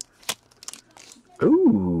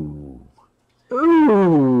 Ooh.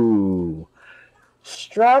 Ooh.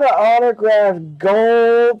 Strata autograph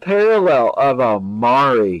gold parallel of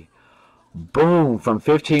Amari. Boom, from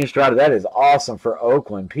 15 Strata. That is awesome for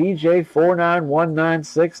Oakland.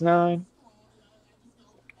 PJ491969.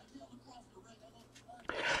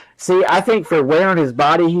 See, I think for wear on his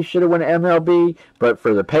body, he should have won MLB, but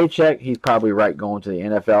for the paycheck, he's probably right going to the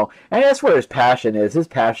NFL. And that's where his passion is. His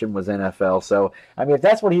passion was NFL. So, I mean, if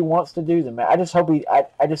that's what he wants to do, then I just hope he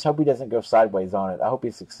doesn't go sideways on it. I hope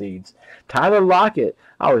he succeeds. Tyler Lockett.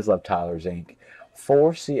 I always love Tyler's ink.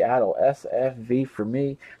 For Seattle, SFV for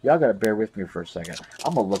me. Y'all got to bear with me for a second.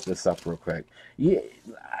 I'm going to look this up real quick.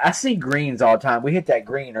 I see greens all the time. We hit that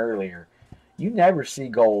green earlier. You never see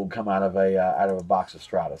gold come out of a box of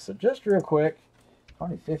Strata. So just real quick,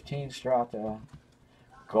 2015 Strata,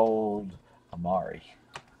 gold, Amari.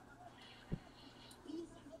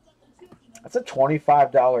 That's a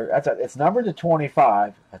 $25. It's numbered to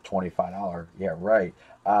 25. A $25. Yeah, right.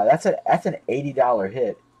 That's an $80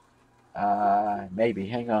 hit. Maybe.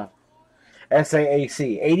 Hang on.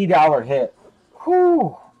 SAAC, $80 hit.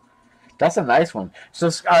 Whew. That's a nice one.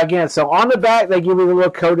 So, again, so on the back, they give you the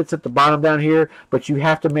little code that's at the bottom down here, but you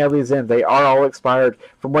have to mail these in. They are all expired.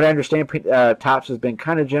 From what I understand, Topps has been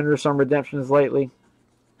kind of generous on redemptions lately.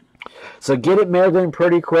 So get it mailed in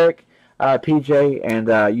pretty quick, PJ,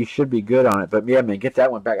 and you should be good on it. But, yeah, man, get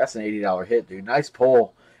that one back. That's an $80 hit, dude. Nice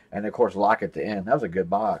pull. And, of course, lock at the end. That was a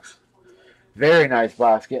good box. Very nice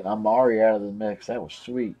box getting Amari out of the mix. That was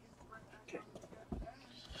sweet. Okay.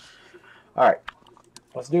 All right.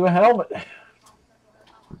 Let's do a helmet.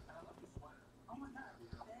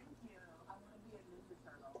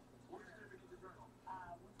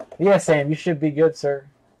 Yeah, Sam, you should be good, sir.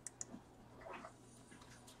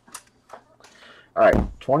 All right,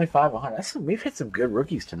 25 100. We've hit some good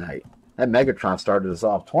rookies tonight. That Megatron started us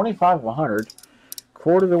off. 25 100,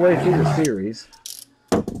 quarter of the way through the series.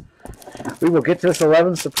 We will get to this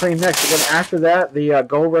 11 Supreme next. Again, after that, the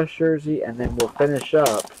Gold Rush jersey, and then we'll finish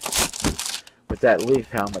up with that Leaf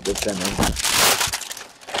helmet that's in there.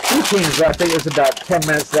 2 teams left. I think there's about 10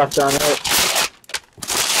 minutes left on it.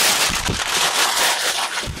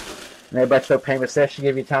 And everybody so payment session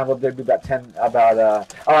give you time. We'll do about 10. I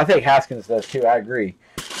think Haskins does too. I agree.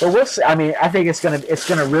 But we'll see. I mean, I think it's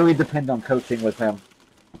gonna really depend on coaching with him.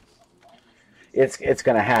 It's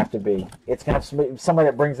gonna have to be. It's gonna have somebody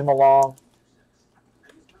that brings him along.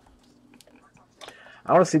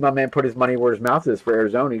 I want to see my man put his money where his mouth is for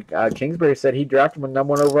Arizona. Kingsbury said he drafted him a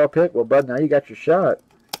 #1 overall pick. Well, bud, now you got your shot.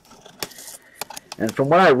 And from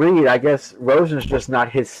what I read, I guess Rosen's just not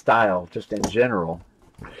his style, just in general.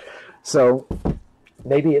 So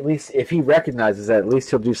maybe at least if he recognizes that, at least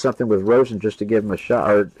he'll do something with Rosen just to give him a shot,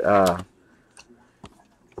 or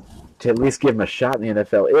to at least give him a shot in the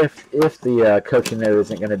NFL. If the coaching there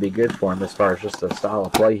isn't going to be good for him as far as just the style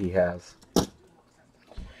of play he has.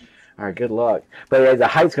 All right, good luck. But yeah, the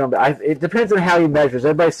height's going to be. It depends on how he measures.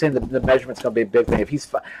 Everybody's saying the measurement's going to be a big thing. If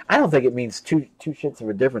he's, I don't think it means two shits of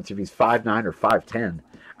a difference if he's 5'9" or 5'10".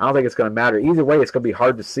 I don't think it's going to matter. Either way, it's going to be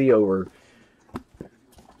hard to see over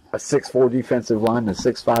a 6'4" defensive lineman,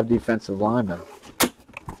 6'5" defensive lineman.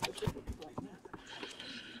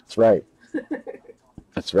 That's right.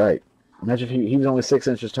 That's right. Imagine if he was only 6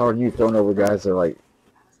 inches taller than you, throwing over guys that are like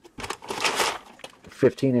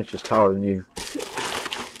 15 inches taller than you.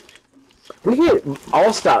 We hit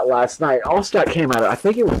Allstott last night. Allstott came out of, I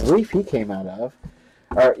think it was Leaf he came out of.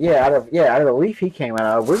 Or out of the Leaf he came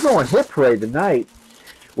out of. We're going hit parade tonight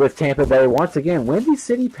with Tampa Bay. Once again, Windy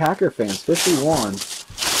City Packer fans, 51.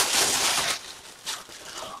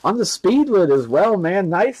 On the speed lid as well, man.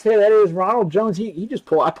 Nice hit. That is Ronald Jones. He just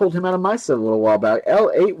pulled, I pulled him out of my set a little while back.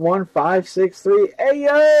 L81563.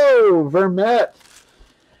 Ayo! Vermette.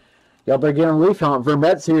 Y'all better get on Leaf helmet.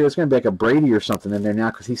 Vermette's here. It's going to be like a Brady or something in there now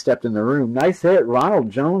because he stepped in the room. Nice hit. Ronald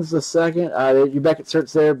Jones the second. Your Beckett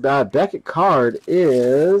search there. Beckett card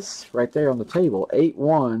is right there on the table.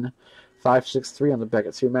 81563 on the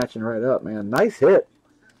Beckett. So you're matching right up, man. Nice hit.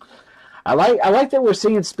 I like that we're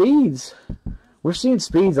seeing speeds. We're seeing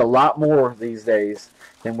speeds a lot more these days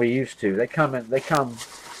than we used to. They come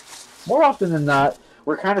more often than not.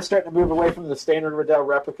 We're kind of starting to move away from the standard Riddell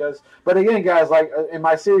replicas. But again, guys, like in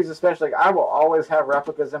my series especially, I will always have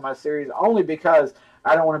replicas in my series only because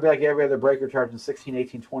I don't want to be like every other breaker charging 16,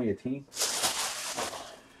 18, 20 a team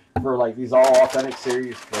for like these all authentic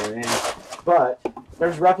series. But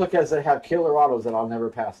there's replicas that have killer autos that I'll never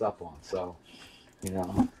pass up on. So, you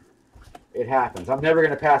know, it happens. I'm never going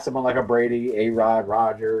to pass up on like a Brady, A-Rod,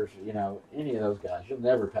 Rogers, you know, any of those guys. You'll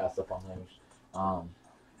never pass up on those.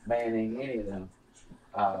 Manning, any of them.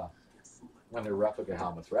 When they're replica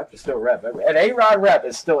helmets. Rep is still rep. An A-Rod rep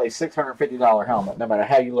is still a $650 helmet, no matter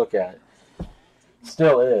how you look at it.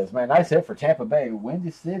 Still is. Man, nice hit for Tampa Bay.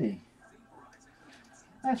 Windy City.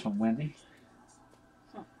 Nice one, Windy.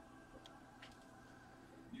 Huh.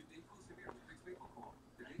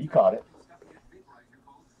 You caught it.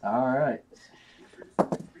 All right.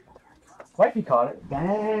 Wifey caught it.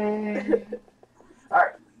 Bang. All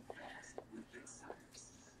right.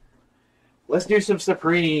 Let's do some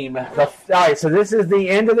Supreme. All right, so this is the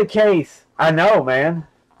end of the case. I know, man.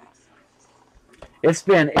 It's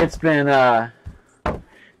been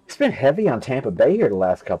heavy on Tampa Bay here the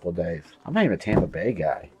last couple of days. I'm not even a Tampa Bay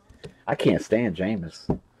guy. I can't stand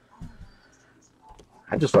Jameis.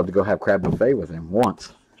 I just love to go have crab buffet with him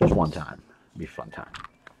once, just one time. It'd be a fun time.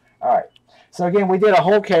 All right. So again, we did a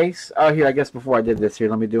whole case. Oh, here, I guess before I did this here,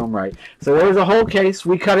 let me do them right. So there was a whole case.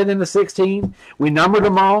 We cut it into 16. We numbered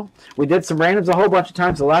them all. We did some randoms a whole bunch of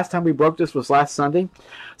times. The last time we broke this was last Sunday.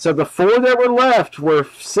 So the 4 that were left were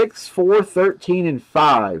 6, 4, 13, and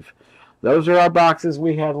 5. Those are our boxes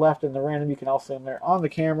we had left in the random. You can all see them there on the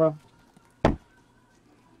camera.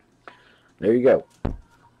 There you go.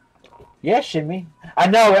 Yeah, shimmy. I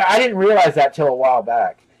know. I didn't realize that till a while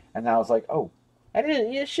back. And I was like, oh. I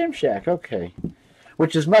didn't. Yeah, Shim Shack. Okay.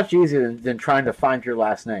 Which is much easier than trying to find your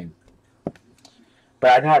last name.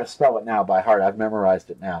 But I know how to spell it now by heart. I've memorized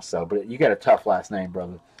it now. So, but you got a tough last name,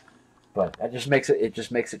 brother. But that just makes it. It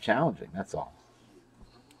just makes it challenging. That's all.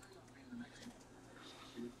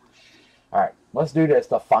 All right. Let's do this.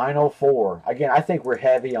 The final 4. Again, I think we're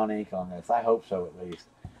heavy on ink on this. I hope so, at least.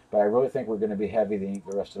 But I really think we're going to be heavy the ink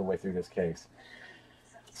the rest of the way through this case.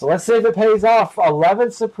 So let's see if it pays off.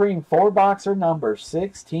 11 Supreme, 4-boxer number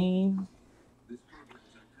 16.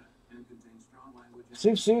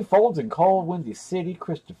 Susu folds in cold, Windy City.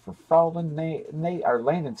 Christopher Froland,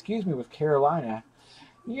 Landon, with Carolina.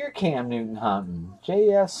 You're Cam Newton hunting.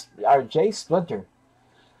 Jay Splinter.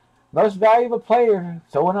 Most valuable player.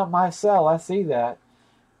 Throwing up my cell. I see that.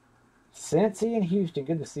 Cincy and Houston.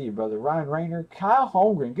 Good to see you, brother. Ryan Rayner. Kyle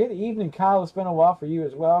Holmgren. Good evening, Kyle. It's been a while for you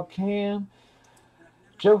as well. Cam.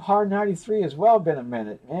 Joe Hard 93 as well. Been a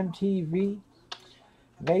minute. MTV.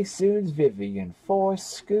 Maysoons. Vivian. Force.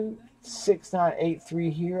 Scoot.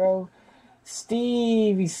 6983 Hero.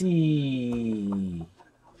 Stevie C.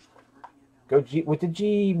 Go G with the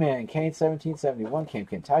G man. Kane 1771. Cam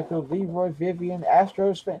Tycho. Leroy. Vivian.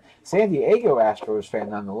 Astros fan. San Diego Astros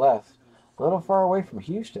fan nonetheless. A little far away from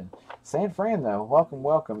Houston. San Fran though. Welcome,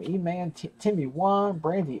 welcome. E-Man. Timmy 1.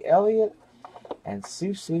 Brandy Elliott. And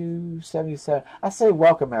Susu 77. I say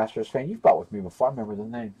welcome, Astros fan. You've bought with me before. I remember the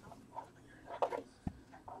name.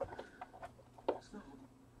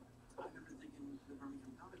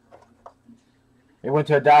 It went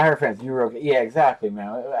to a diehard fans. You were okay. Yeah, exactly,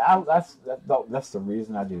 man. That's the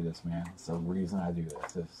reason I do this, man. It's the reason I do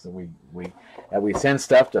this. So we send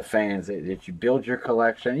stuff to fans that you build your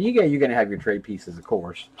collection. You're gonna have your trade pieces, of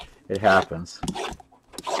course. It happens.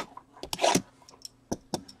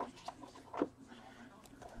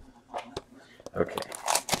 Okay.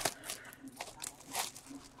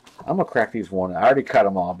 I'm going to crack these one. I already cut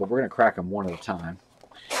them off, but we're going to crack them one at a time.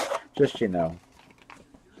 Just, you know.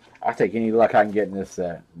 I'll take any luck I can get in this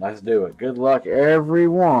set. Let's do it. Good luck,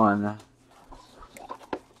 everyone.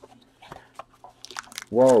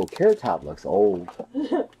 Whoa, Carrot Top looks old.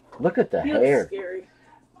 Look at the hair. Scary.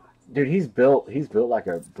 Dude, he's built like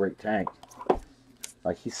a brick tank.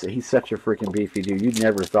 Like, he's such a freaking beefy dude. You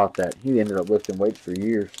never thought that. He ended up lifting weights for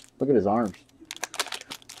years. Look at his arms.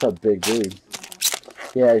 That's a big dude.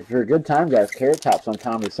 Yeah, if you're a good time, guys, Carrot Top's on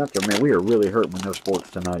Comedy Central. Man, we are really hurting with no sports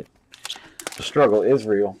tonight. The struggle is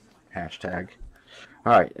real. Hashtag.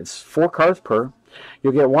 All right, it's 4 cards per.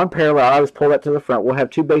 You'll get 1 parallel. I always pull that to the front. We'll have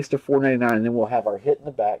 2 base to $4.99, and then we'll have our hit in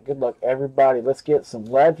the back. Good luck, everybody. Let's get some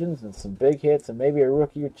legends and some big hits and maybe a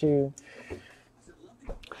rookie or 2.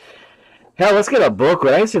 Hell, let's get a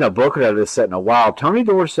booklet. I ain't seen a booklet out of this set in a while. Tony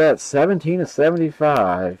Dorsett,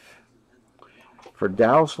 17/75. For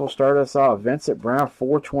Dallas, we'll start us off. Vincent Brown,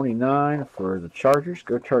 429 for the Chargers.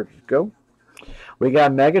 Go Chargers, go. We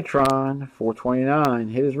got Megatron, 429.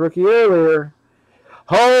 Hit his rookie earlier.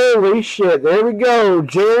 Holy shit, there we go.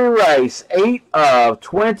 Jerry Rice,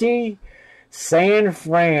 8/20. San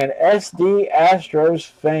Fran, SD Astros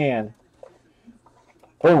fan.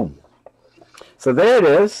 Boom. So there it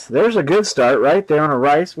is. There's a good start right there on a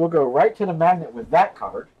Rice. We'll go right to the magnet with that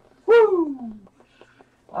card. Woo!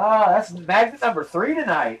 That's magnet number 3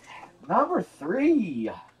 tonight. Number 3.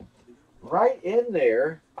 Right in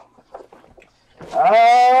there.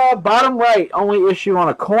 Bottom right. Only issue on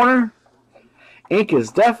a corner. Ink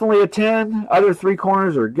is definitely a 10. Other 3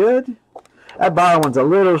 corners are good. That bottom one's a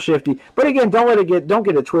little shifty. But again, don't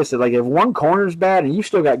get it twisted. Like if one corner's bad and you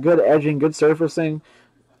still got good edging, good surfacing,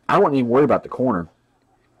 I wouldn't even worry about the corner.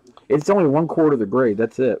 It's only 1/4 of the grade.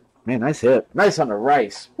 That's it. Man, nice hit. Nice on the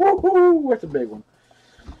Rice. Woohoo! That's a big one.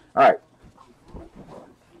 All right.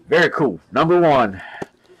 Very cool. Number 1.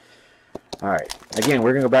 All right. Again,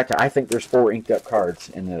 we're going to go back to, I think there's 4 inked up cards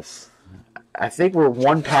in this. I think we're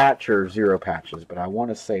 1 patch or 0 patches, but I want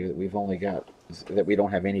to say that we've only got, that we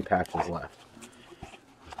don't have any patches left.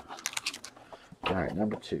 All right,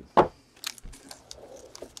 number 2.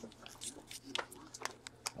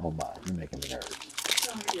 Oh my, you're making me nervous.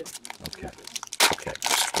 Okay. Okay.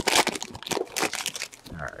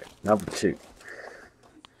 All right, number 2.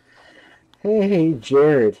 Hey,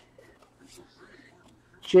 Jared.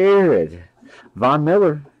 Jared. Von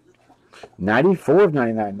Miller. 94 of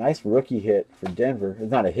 99. Nice rookie hit for Denver. It's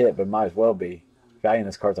not a hit, but might as well be. Value in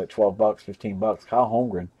this card's like $12, $15. Kyle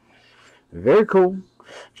Holmgren. Very cool.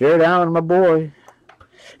 Jared Allen, my boy.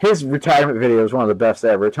 His retirement video is one of the best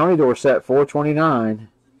ever. Tony Dorsett, 429.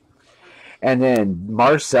 And then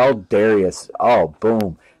Marcel Darius. Oh,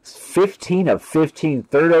 boom. 15 of 15.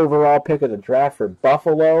 3rd overall pick of the draft for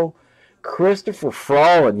Buffalo. Christopher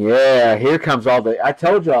Frolin. Yeah, here comes all the... I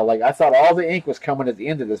told y'all, like, I thought all the ink was coming at the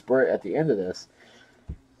end of this.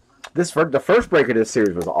 The first break of this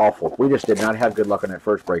series was awful. We just did not have good luck on that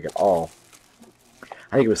first break at all.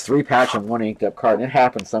 I think it was 3 patch and 1 inked up card. And it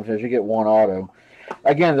happens sometimes. You get 1 auto.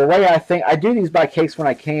 Again, the way I think... I do these by case when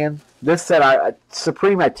I can. This set,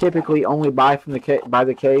 Supreme, I typically only buy from by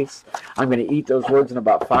the case. I'm going to eat those words in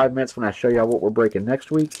about 5 minutes when I show y'all what we're breaking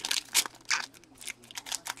next week.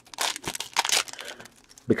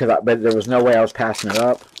 But there was no way I was passing it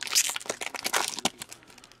up.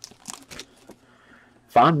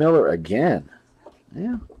 Von Miller again.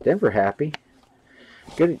 Yeah, Denver happy.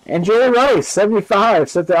 Good. And Jerry Rice, 75.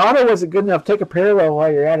 So if the auto wasn't good enough, take a parallel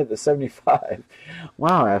while you're at it to 75.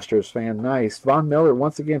 Wow, Astros fan, nice. Von Miller,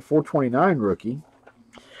 once again, 429 rookie.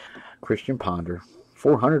 Christian Ponder,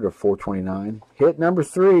 400 of 429. Hit number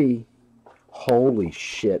 3. Holy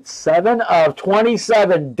shit. 7 of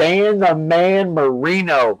 27. Dan the Man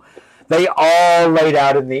Marino. They all laid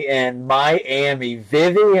out in the end. Miami.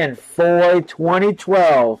 Vivian Foy,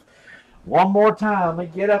 2012. One more time. Let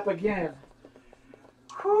me get up again.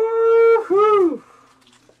 Woo-hoo.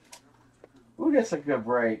 Ooh, that's a good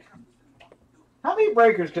break. How many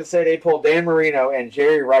breakers could say they pulled Dan Marino and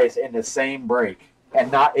Jerry Rice in the same break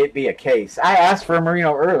and not it be a case? I asked for a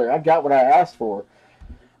Marino earlier. I got what I asked for.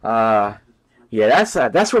 Yeah,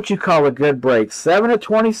 that's what you call a good break. 7 of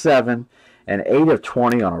 27 and 8 of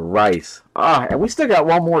 20 on a Rice. And we still got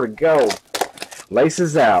 1 more to go.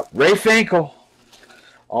 Laces out. Ray Finkel.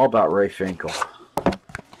 All about Ray Finkel.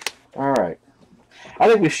 All right. I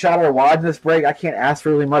think we shot our wad in this break. I can't ask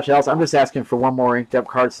for really much else. I'm just asking for 1 more inked up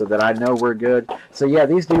card so that I know we're good. So, yeah,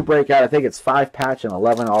 these do break out. I think it's 5 patch and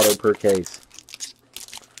 11 auto per case.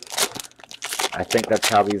 I think that's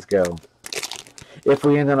how these go. If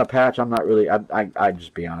we end on a patch, I'm not really... I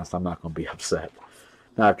just be honest, I'm not going to be upset.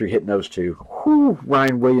 Not after hitting those 2. Whew,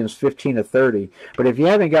 Ryan Williams, 15 of 30. But if you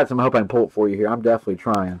haven't got some, I hope I can pull it for you here. I'm definitely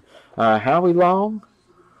trying. Howie Long,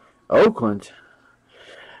 Oakland.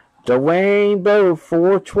 Dwayne Bowe,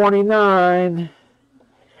 429.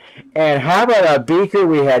 And how about a Beaker?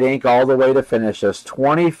 We had ink all the way to finish us.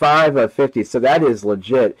 25 of 50. So that is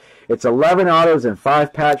legit. It's 11 autos and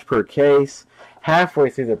 5 patch per case.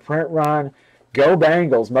 Halfway through the print run. Go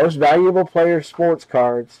Bengals. Most valuable player sports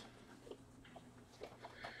cards.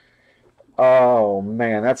 Oh,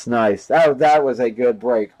 man, that's nice. That was a good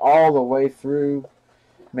break all the way through.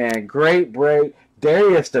 Man, great break.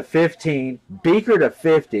 Darius to 15. Beaker to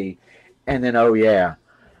 50. And then, oh, yeah,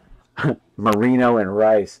 Marino and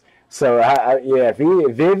Rice. So, yeah,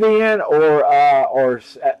 Vivian or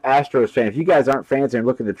Astros fan, if you guys aren't fans and are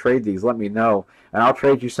looking to trade these, let me know. And I'll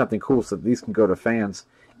trade you something cool so these can go to fans.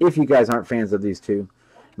 If you guys aren't fans of these 2.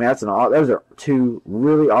 Man, those are 2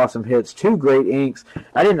 really awesome hits. 2 great inks.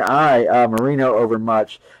 I didn't eye Marino over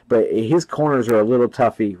much, but his corners are a little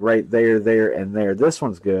toughy right there, and there. This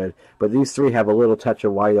one's good, but these 3 have a little touch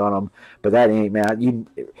of white on them. But that ain't, man.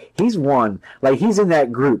 He's one. Like, he's in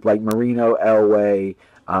that group, like Marino, Elway,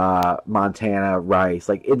 Montana, Rice.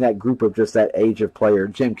 Like, in that group of just that age of player.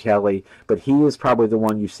 Jim Kelly. But he is probably the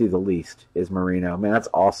one you see the least, is Marino. Man, that's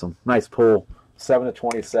awesome. Nice pull. 7 to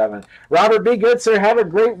 27. Robert, be good, sir. Have a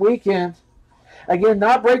great weekend. Again,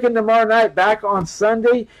 not breaking tomorrow night. Back on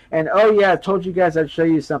Sunday. And, oh, yeah, I told you guys I'd show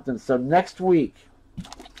you something. So next week,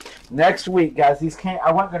 guys, these came.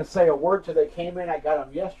 I wasn't going to say a word till they came in. I got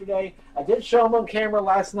them yesterday. I did show them on camera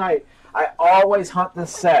last night. I always hunt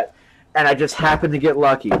this set, and I just happened to get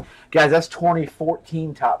lucky. Guys, that's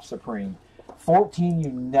 2014 Top Supreme. 14 you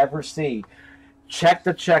never see. Check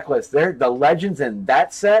the checklist. The legends in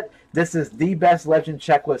that set, this is the best legend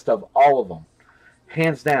checklist of all of them.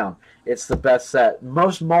 Hands down, it's the best set.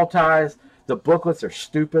 Most multis, the booklets are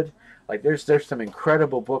stupid. Like, there's some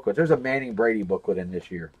incredible booklets. There's a Manning Brady booklet in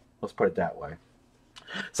this year. Let's put it that way.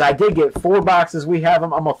 So I did get 4 boxes. We have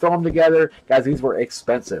them. I'm going to throw them together. Guys, these were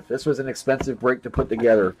expensive. This was an expensive break to put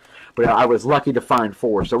together. But I was lucky to find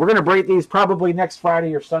 4. So we're going to break these probably next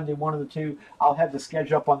Friday or Sunday, one of the two. I'll have the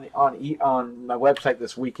schedule up on my website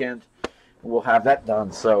this weekend. And we'll have that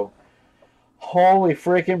done. So, holy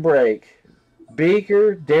freaking break.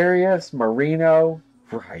 Beaker, Darius, Marino,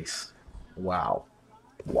 Rice. Wow.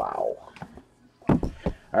 Wow. All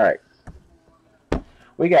right.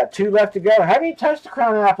 We got 2 left to go. Haven't even touched the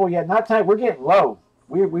crown apple yet. Not time. We're getting low.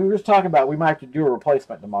 We were just talking about we might have to do a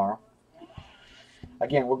replacement tomorrow.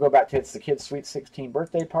 Again, we'll go back to it's the kid's Sweet 16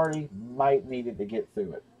 birthday party. Might need it to get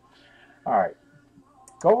through it. All right.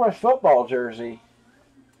 Gold Rush football jersey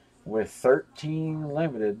with 13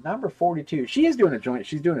 limited. Number 42. She is doing a joint.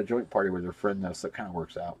 She's doing a joint party with her friend, though, so it kind of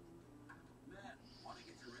works out.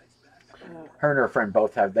 Her and her friend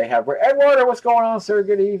both have. They have. Edwater, what's going on, sir?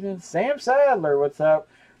 Good evening. Sam Sadler, what's up?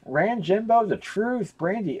 Rand Jimbo, The Truth,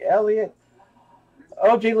 Brandy Elliott,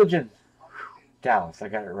 OG Legend. Dallas, I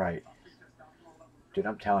got it right. Dude,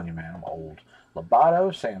 I'm telling you, man, I'm old.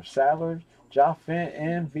 Lobato, Sam Sadler, Joffin,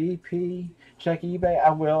 MVP. Check eBay.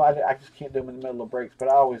 I will. I just can't do them in the middle of breaks, but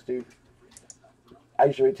I always do. I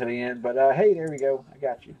usually wait till the end, but hey, there we go. I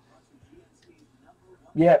got you.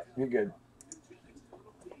 Yep, you're good.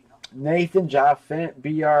 Nathan, Joffin,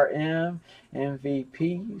 BRM,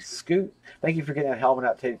 MVP, Scoot. Thank you for getting that helmet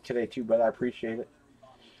out today too, brother. I appreciate it.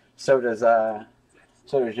 So does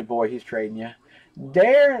your boy. He's trading you.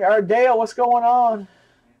 Darren or Dale, what's going on?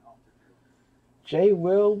 Jay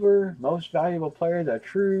Wilbur, most valuable player, The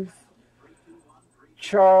Truth.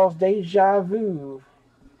 Charles, Deja Vu.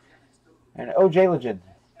 And OJ Legend.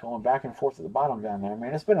 Going back and forth at the bottom down there,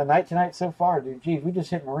 man. It's been a night tonight so far, dude. Geez, we just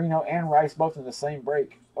hit Marino and Rice both in the same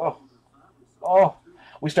break. Oh. Oh.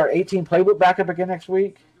 We start 18 playbook back up again next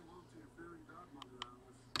week.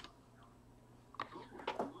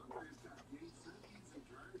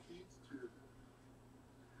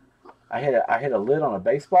 I hit a lid on a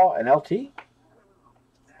baseball, an LT.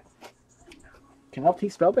 Can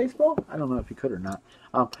LT spell baseball? I don't know if he could or not.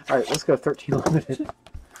 All right, let's go 13 limited. I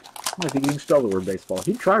don't know if he can even spell the word baseball.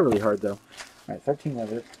 He'd try really hard, though. All right, 13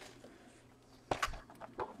 limited.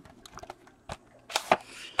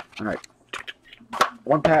 All right.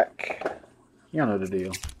 1 pack. You know the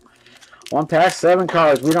deal. 1 pack, 7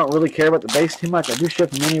 cards. We don't really care about the base too much. I do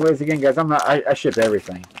ship them anyways. Again, guys, I ship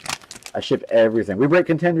everything. I ship everything. We break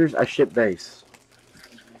contenders. I ship base.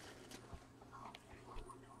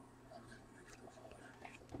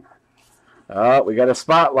 Oh, we got a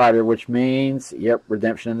spotlighter, which means, yep,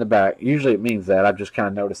 redemption in the back. Usually it means that. I've just kind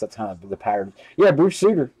of noticed that's kind of the pattern. Yeah, Bruce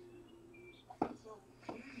Sutter.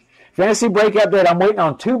 Fantasy break update. I'm waiting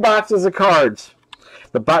on 2 boxes of cards.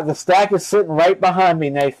 The stack is sitting right behind me,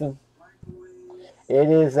 Nathan.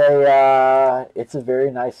 It's a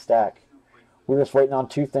very nice stack. We're just waiting on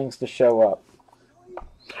 2 things to show up.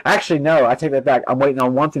 Actually, no, I take that back. I'm waiting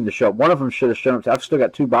on 1 thing to show up. One of them should have shown up. I've still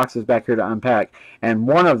got 2 boxes back here to unpack, and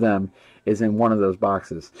one of them is in one of those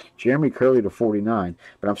boxes. Jeremy Curley to 49,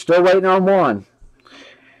 but I'm still waiting on 1.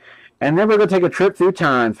 And then we're going to take a trip through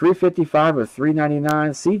time. 355 of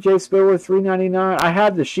 399. CJ Spiller 399. I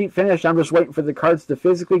have the sheet finished. I'm just waiting for the cards to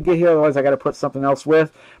physically get here. Otherwise, I got to put something else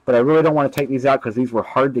with. But I really don't want to take these out because these were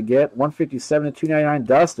hard to get. 157 of 299.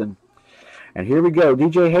 Dustin. And here we go.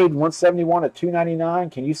 DJ Hayden, 171 at 299.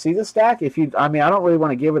 Can you see the stack? I don't really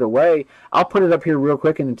want to give it away. I'll put it up here real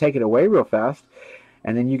quick and then take it away real fast.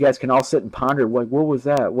 And then you guys can all sit and ponder, like, what was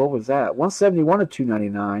that? What was that? 171 of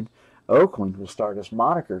 299. Oakland will start as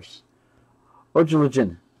monikers.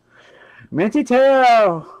 Ojulajin. Minty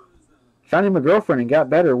Tail. Found him a girlfriend and got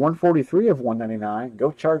better. 143 of 199.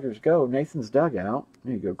 Go Chargers, go. Nathan's dugout.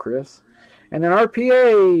 There you go, Chris. And then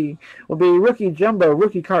RPA will be rookie jumbo,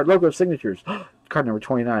 rookie card, logo signatures. Card number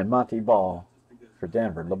 29, Monty Ball for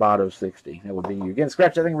Denver. Lobato 60. That will be you. Again,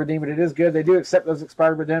 scratch that thing, redeem it. It is good. They do accept those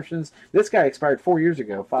expired redemptions. This guy expired 4 years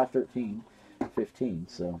ago, 5/13/15.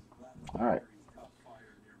 So, all right.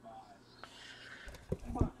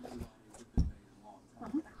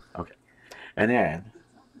 And then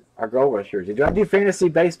our Gold Rush jersey. Do I do fantasy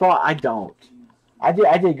baseball? I don't. I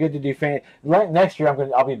did good to do fantasy. Next year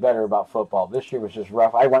I'll be better about football. This year was just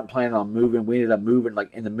rough. I wasn't planning on moving. We ended up moving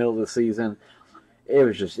like in the middle of the season. It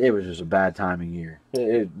was just a bad timing year.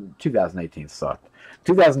 2018 sucked.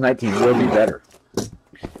 2019 will be better.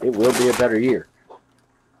 It will be a better year.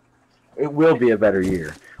 It will be a better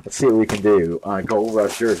year. Let's see what we can do on Gold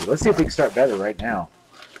Rush jersey. Let's see if we can start better right now.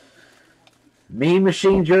 Mean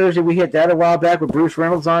Machine jersey. We hit that a while back with Bruce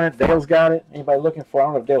Reynolds on it. Dale's got it. Anybody looking for it? I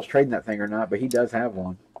don't know if Dale's trading that thing or not, but he does have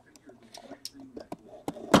one.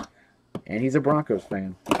 And he's a Broncos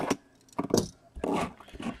fan. All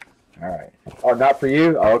right. Oh, not for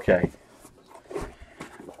you? Oh, okay. All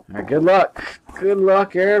right, good luck. Good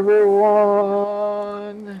luck, everyone.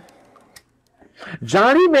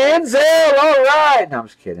 Johnny Manziel. All right. No, I'm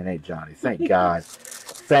just kidding. It ain't Johnny. Thank God.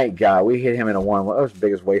 Thank God. We hit him in a 1-1. That was the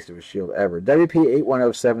biggest waste of a shield ever.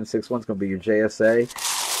 WP810761 is going to be your JSA.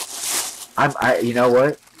 You know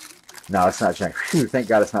what? No, it's not Johnny. Whew, thank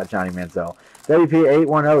God it's not Johnny Manziel.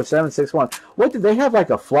 WP810761. What did they have, like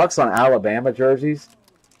a flux on Alabama jerseys?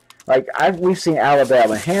 Like, we've seen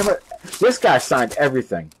Alabama hammer. This guy signed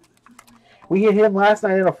everything. We hit him last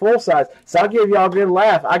night in a full size. So I'll give y'all a good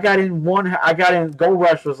laugh. I got in Gold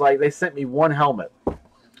Rush was like, they sent me one helmet.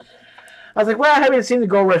 I was like, well, I haven't seen the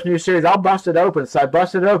Gold Rush new series. I'll bust it open. So I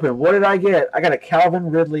busted it open. What did I get? I got a Calvin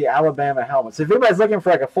Ridley Alabama helmet. So if anybody's looking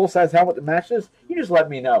for like a full-size helmet to match this, you just let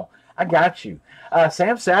me know. I got you.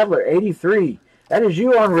 Sam Sadler, 83. That is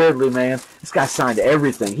you on Ridley, man. This guy signed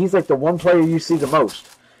everything. He's like the one player you see the most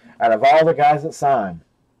out of all the guys that signed.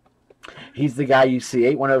 He's the guy you see.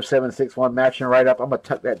 810761 matching right up. I'm going to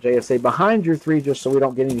tuck that JSA behind your 3 just so we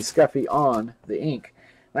don't get any scuffy on the ink.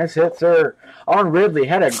 Nice hit, sir. On Ridley,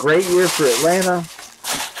 had a great year for Atlanta.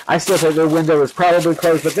 I still think their window is probably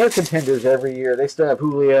closed, but they're contenders every year. They still have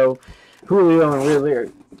Julio and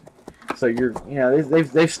Ridley. So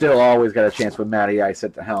they've still always got a chance with Matty Ice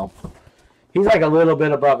at the helm. He's like a little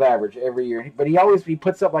bit above average every year, but he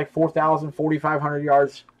puts up like 4,000, 4,500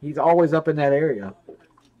 yards. He's always up in that area.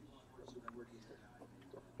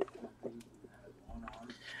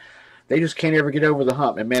 They just can't ever get over the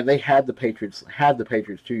hump. And, man, they had the Patriots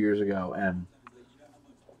 2 years ago. And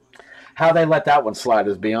how they let that one slide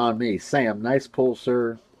is beyond me. Sam, nice pull,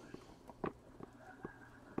 sir.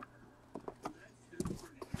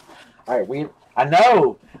 All right, I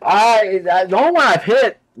know. The only one I've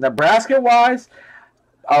hit, Nebraska-wise,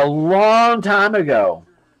 a long time ago.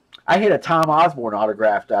 I hit a Tom Osborne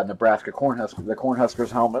autographed Nebraska the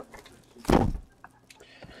Cornhuskers helmet.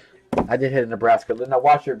 I did hit a Nebraska. Now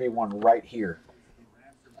watch there be one right here.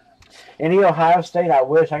 Any Ohio State, I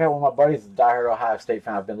wish. I got one of my buddies, a diehard Ohio State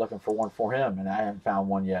fan. I've been looking for one for him, and I haven't found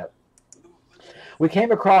one yet. We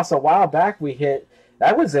came across a while back. We hit,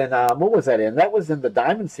 that was in, what was that in? That was in the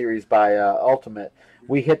Diamond Series by Ultimate.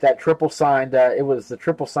 We hit that triple signed, it was the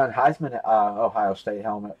triple signed Heisman Ohio State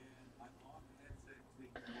helmet.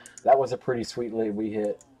 That was a pretty sweet lid we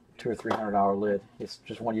hit. $200 or $300 lid. It's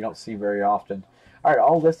just one you don't see very often. All right,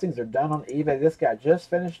 all listings are done on eBay. This guy just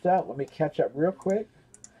finished up. Let me catch up real quick.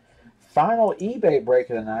 Final eBay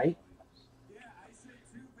break of the night.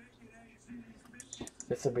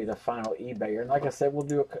 This will be the final eBay. And like I said, we'll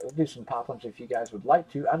do some pop-ups if you guys would like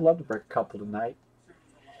to. I'd love to break a couple tonight.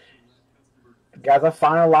 Guys, I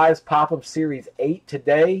finalized pop-up Series 8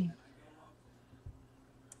 today.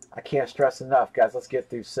 I can't stress enough, guys. Let's get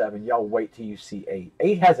through 7. Y'all wait till you see 8.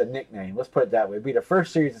 8 has a nickname. Let's put it that way. It'll be the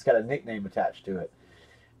first series that's got a nickname attached to it,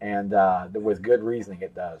 and with good reasoning,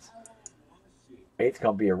 it does. 8's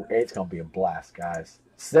gonna be a blast, guys.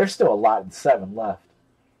 So there's still a lot in 7 left.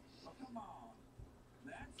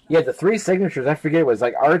 Yeah, the 3 signatures. I forget. It was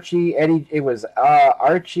like Archie, Eddie. It was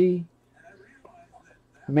Archie,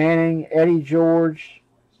 Manning, Eddie George,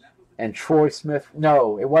 and Troy Smith.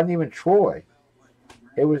 No, it wasn't even Troy.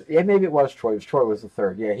 Maybe it was Troy. Troy was the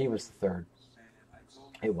 3rd. Yeah, he was the 3rd.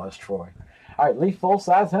 It was Troy. All right, Leaf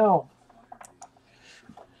full-size helm.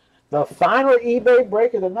 The final eBay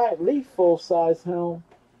break of the night. Leaf full-size helm.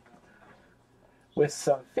 With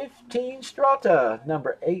some 15 Strata.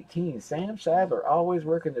 Number 18, Sam Sadler. Always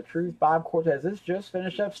working the truth. Bob Cortez. This just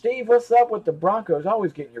finished up. Steve, what's up with the Broncos?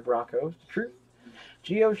 Always getting your Broncos. The truth.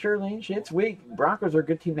 Gio Sherlene. Shit's weak. Broncos are a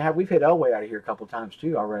good team to have. We've hit Elway out of here a couple times,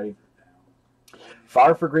 too, already.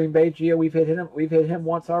 Far for Green Bay, Gio. We've hit him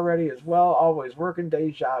once already as well. Always working.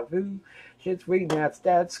 Deja vu. Shit's weak. That's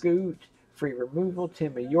Dad Scoot. Free removal.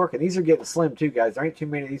 Timmy York. And these are getting slim too, guys. There ain't too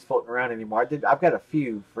many of these floating around anymore. I've got a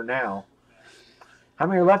few for now. How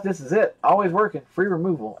many are left? This is it. Always working. Free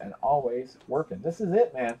removal and always working. This is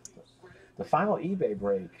it, man. The final eBay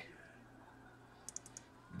break.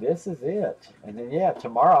 This is it. And then, yeah,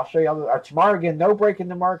 tomorrow I'll show you all tomorrow again, no breaking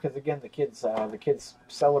tomorrow because, again, the kids'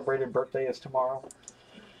 celebrated birthday is tomorrow.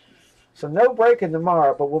 So no breaking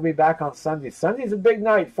tomorrow, but we'll be back on Sunday. Sunday's a big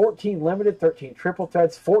night. 14 limited, 13 triple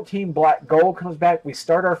threads, 14 black gold comes back. We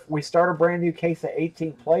start a brand new case of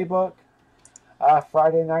 18 playbook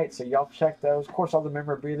Friday night, so y'all check those. Of course, all the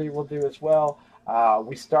memorabilia we'll do as well.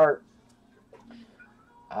 We start.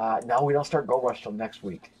 No, we don't start Gold Rush till next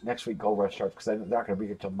week. Next week Gold Rush starts because they're not going to be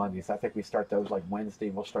here till Monday. So I think we start those like Wednesday.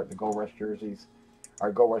 We'll start the Gold Rush jerseys,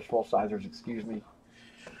 or Gold Rush full sizers, excuse me.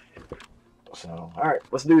 So, all right,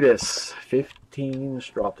 let's do this. 15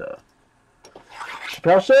 Strata.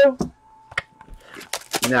 Chappelle Show.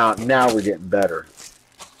 Now we're getting better.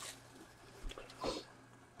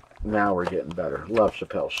 Now we're getting better. Love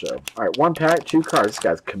Chappelle Show. All right, 1 pack, 2 cards. This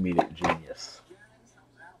guy's comedic genius.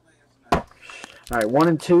 All right, 1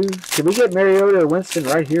 and 2. Can we get Mariota or Winston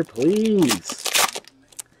right here, please?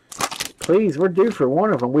 Please, we're due for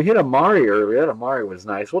one of them. We hit Amari earlier. That Amari was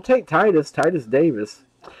nice. We'll take Titus Davis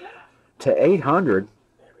to 800.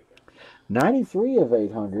 93 of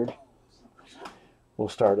 800. We'll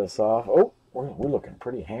start us off. Oh, we're looking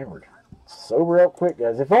pretty hammered. Sober up quick,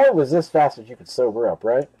 guys. If only it was this fast that you could sober up,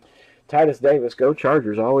 right? Titus Davis, go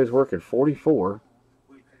Chargers. Always working 44.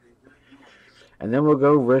 And then we'll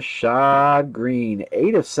go Rashad Green.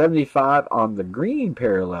 8 of 75 on the green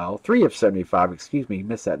parallel. 3 of 75, excuse me.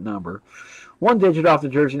 Missed that number. 1 digit off the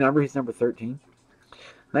jersey number. He's number 13.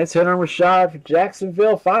 Nice hit on Rashad for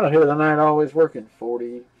Jacksonville. Final hit of the night. Always working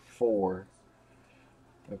 44.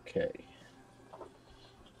 Okay.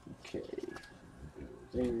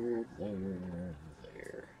 There,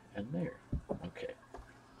 and there. Okay.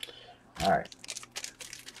 All right.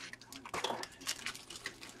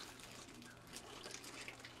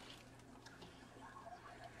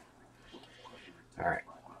 All right.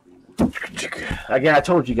 Again, I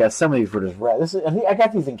told you guys some of these were just red. I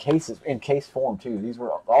got these in case form too. These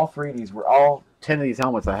were all 3. These were all 10 of these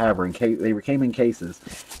helmets I have are in case. They came in cases,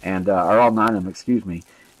 and are all 9 of them. Excuse me.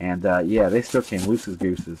 And yeah, they still came loose as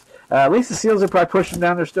gooses. At least the seals are probably pushing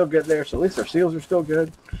down. They're still good there, so at least our seals are still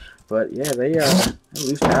good. But yeah, they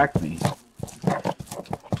loose packed me.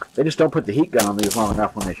 They just don't put the heat gun on these long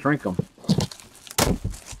enough when they shrink them.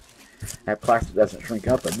 That plastic doesn't shrink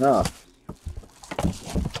up enough.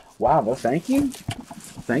 Wow, well, thank you.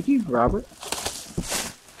 Thank you, Robert.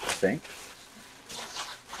 Think.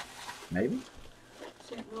 Maybe.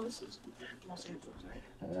 St. Louis is Los Angeles, right?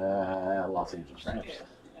 Los Angeles Rams.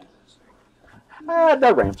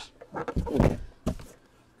 No Rams.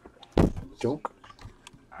 Joke.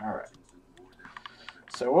 All right.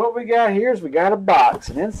 So what we got here is we got a box,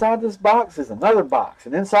 and inside this box is another box,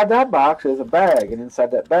 and inside that box is a bag, and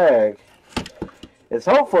inside that bag is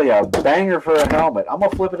hopefully a banger for a helmet. I'm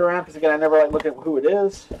gonna flip it around because again I never like looking at who it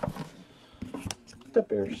is. The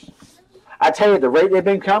Bears. I tell you, the rate they've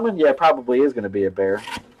been coming, yeah, it probably is going to be a Bear.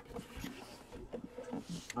 All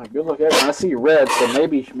right, good look at it. I see red, so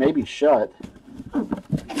maybe shut.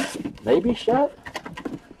 Maybe shut.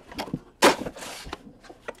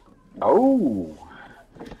 Oh,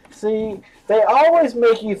 see, they always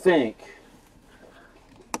make you think.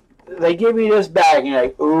 They give me this bag, and you're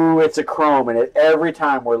like, ooh, it's a chrome, and every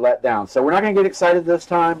time we're let down. So we're not going to get excited this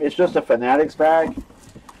time. It's just a Fanatics bag.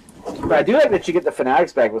 But I do like that you get the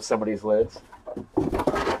Fanatics bag with some of these lids.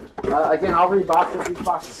 Again, I'll rebox this. These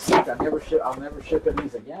boxes suck. I'll never ship in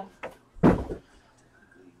these again.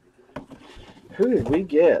 Who did we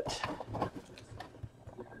get?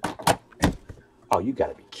 Oh, you got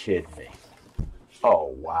to be kidding me.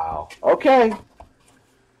 Oh, wow. Okay.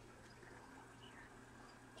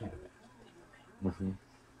 Mm-hmm.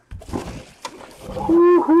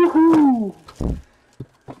 Woo-hoo-hoo.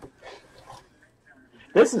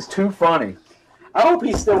 This is too funny. I hope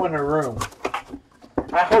he's still in the room.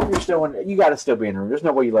 I hope you're still in. You got to still be in the room. There's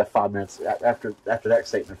no way you left 5 minutes after that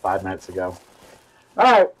statement 5 minutes ago.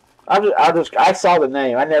 All right. I saw the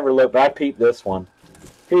name. I never looked, but I peeped this one.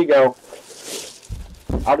 Here you go.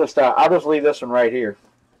 I'll just leave this one right here.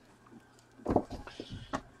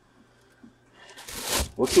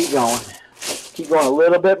 We'll keep going. Keep going a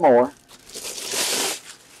little bit more.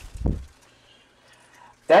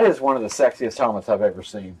 That is one of the sexiest helmets I've ever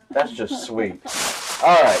seen. That's just sweet.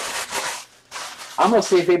 All right. I'm going to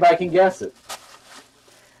see if anybody can guess it.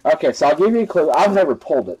 Okay, so I'll give you a clue. I've never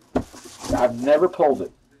pulled it. I've never pulled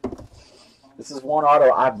it. This is one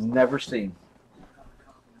auto I've never seen.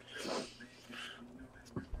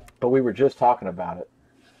 But we were just talking about it.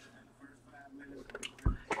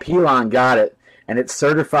 Pelon got it, and it's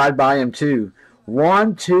certified by him too.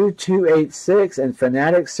 12286 and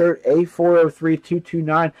Fanatics Cert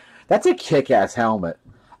A403229. That's a kick-ass helmet.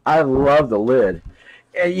 I love the lid.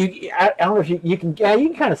 I don't know if you can. Yeah, you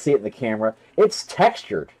can kind of see it in the camera. It's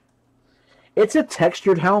textured. It's a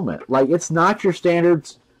textured helmet. Like, it's not your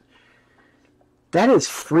standards. That is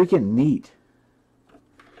freaking neat.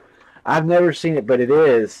 I've never seen it, but it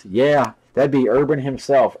is. Yeah, that'd be Urban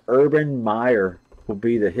himself. Urban Meyer will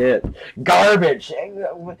be the hit. Garbage!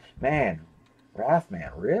 Man,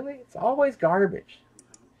 Wrathman, really? It's always garbage.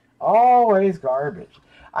 Always garbage.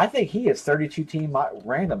 I think he is 32 team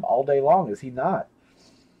random all day long, is he not?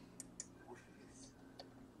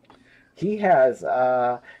 He has,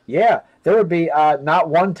 yeah, there would be not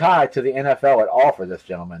one tie to the NFL at all for this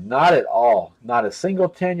gentleman. Not at all. Not a single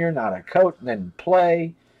tenure, not a coach, and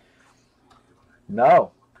play.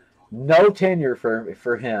 No. No tenure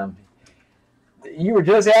for him. You were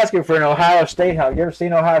just asking for an Ohio State helmet. You ever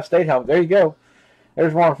seen Ohio State helmet? There you go.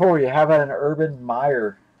 There's one for you. How about an Urban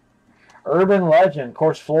Meyer? Urban legend, of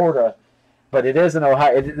course, Florida. But it is an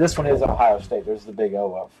Ohio. This one is Ohio State. There's the big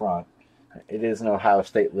O up front. It is an Ohio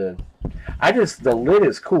State lid. The lid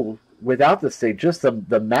is cool without the stick. Just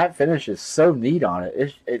the matte finish is so neat on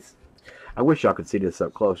it. It's I wish y'all could see this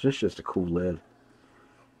up close. It's just a cool lid.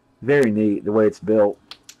 Very neat the way it's built.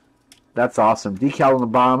 That's awesome. Decal on the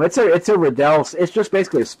bottom. It's a Riddell. It's just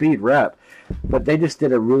basically a speed rep, but they just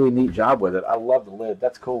did a really neat job with it. I love the lid.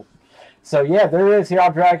 That's cool. So yeah, there it is. Here,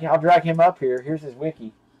 I'll drag him up here. Here's his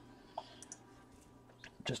wiki.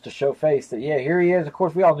 Just to show face that, yeah, here he is. Of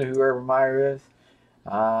course, we all know who Urban Meyer is.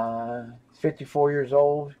 He's 54 years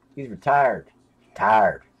old. He's retired.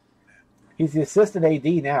 Tired. He's the assistant AD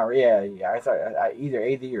now. Yeah. I thought either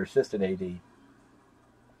AD or assistant AD.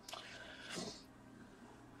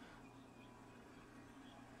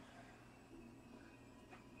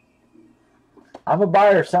 I'm a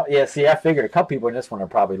buyer. Yeah, see, I figured a couple people in this one are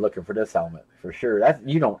probably looking for this helmet for sure.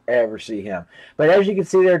 You don't ever see him. But as you can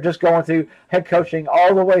see, they're just going through head coaching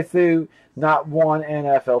all the way through. Not one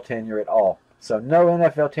NFL tenure at all. So no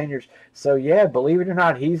NFL tenures. So yeah, believe it or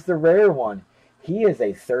not, he's the rare one. He is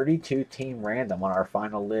a 32-team random on our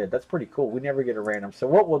final lid. That's pretty cool. We never get a random. So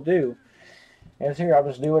what we'll do is here, I'll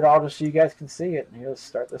just do it all just so you guys can see it. Here, let's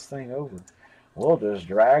start this thing over. We'll just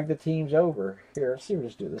drag the teams over. Here, let's see, we'll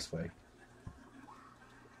just do it this way.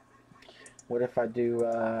 What if I do,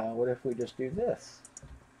 what if we just do this?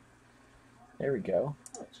 There we go.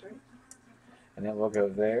 And then we'll go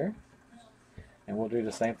there. And we'll do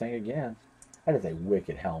the same thing again. That is a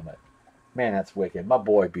wicked helmet. Man, that's wicked. My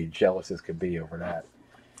boy be jealous as could be over that.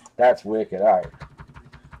 That's wicked. All right.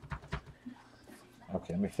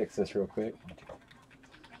 Okay, let me fix this real quick.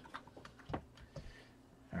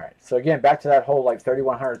 All right. So again, back to that whole like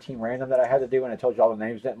 3,100 team random that I had to do when I told you all the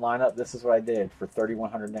names didn't line up. This is what I did for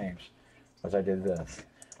 3,100 names. As I did this,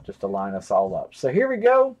 just to line us all up. So here we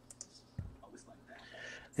go.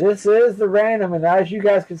 This is the random, and as you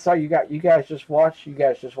guys can see, you guys just watch me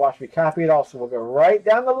copy it all. So we'll go right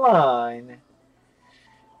down the line.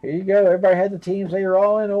 Here you go. Everybody had the teams. They are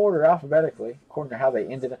all in order alphabetically, according to how they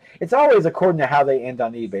ended. It's always according to how they end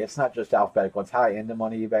on eBay. It's not just alphabetical. It's how I end them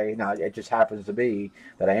on eBay. Now it just happens to be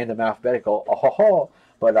that I end them alphabetical.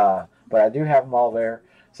 But I do have them all there.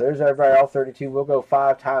 So there's everybody, all 32. We'll go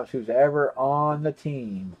 5 times who's ever on the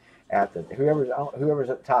team at the whoever's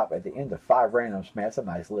at the top at the end of 5 randoms. Man, that's a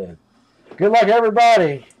nice lid. Good luck,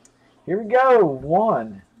 everybody. Here we go.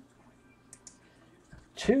 1,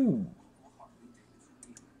 2,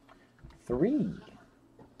 3,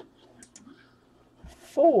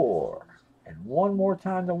 4, and one more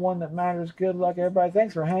time, the one that matters. Good luck, everybody.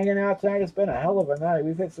 Thanks for hanging out tonight. It's been a hell of a night.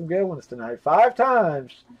 We've hit some good ones tonight. 5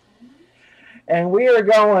 times. And we are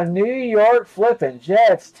going New York flipping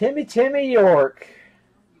Jets. Timmy York.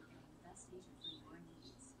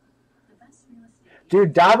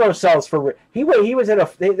 Dude, Dabo sells for... He was at a...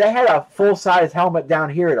 They had a full-size helmet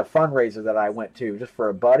down here at a fundraiser that I went to just for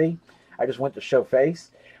a buddy. I just went to show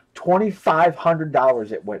face.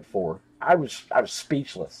 $2,500 it went for. I was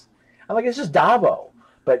speechless. I'm like, it's just Dabo.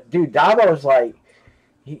 But, dude, Dabo's like...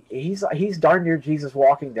 He's darn near Jesus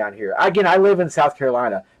walking down here. Again, I live in South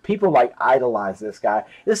Carolina. People like idolize this guy.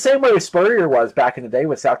 The same way Spurrier was back in the day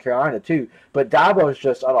with South Carolina too. But Dabo's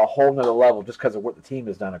just on a whole nother level just because of what the team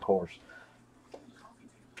has done, of course.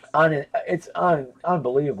 It's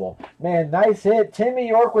unbelievable. Man, nice hit. Timmy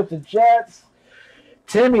York with the Jets.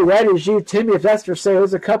 Timmy, that is you. Timmy, if that's for sale,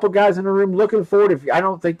 there's a couple guys in the room looking for it. I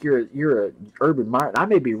don't think you're a Urban Meyer. I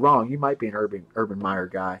may be wrong. You might be an Urban Meyer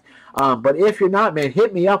guy. But if you're not, man,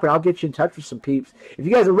 hit me up and I'll get you in touch with some peeps. If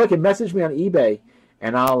you guys are looking, message me on eBay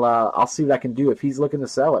and I'll see what I can do. If he's looking to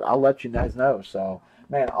sell it, I'll let you guys know. So,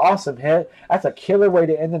 man, awesome hit. That's a killer way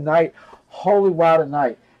to end the night. Holy wow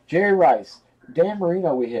tonight. Jerry Rice, Dan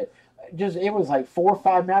Marino we hit. it was like 4 or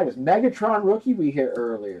 5 matches. Megatron rookie we hit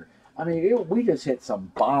earlier. I mean, we just hit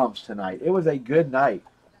some bombs tonight. It was a good night.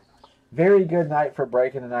 Very good night for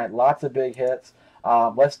breaking tonight. Lots of big hits.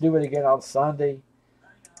 Let's do it again on Sunday.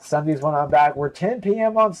 Sunday's when I'm back. We're 10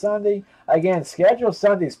 p.m. on Sunday. Again, schedule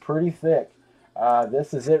Sunday's pretty thick.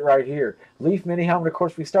 This is it right here. Leaf Mini Helmet. Of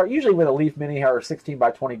course, we start usually with a Leaf Mini Helmet or 16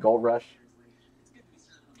 by 20 Gold Rush.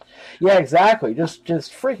 Yeah, exactly. Just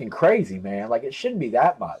freaking crazy, man. Like, it shouldn't be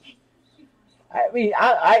that much. I mean,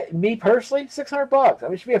 me personally, $600. I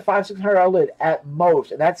mean, it should be a $500-$600 lid at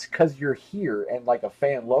most, and that's because you're here and like a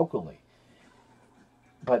fan locally.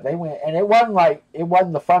 But they went, and it wasn't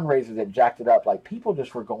the fundraiser that jacked it up. Like, people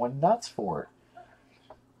just were going nuts for it.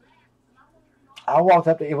 I walked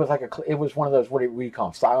up to it was one of those, what do you call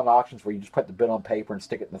them, silent auctions where you just put the bid on paper and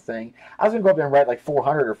stick it in the thing. I was gonna go up there and write like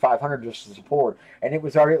 400 or 500 just to support, and it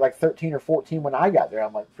was already at like 13 or 14 when I got there.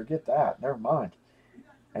 I'm like, forget that, never mind.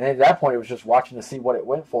 And then at that point, it was just watching to see what it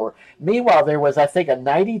went for. Meanwhile, there was, I think, a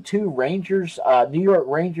 '92 Rangers, New York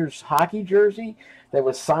Rangers hockey jersey that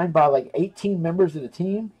was signed by like 18 members of the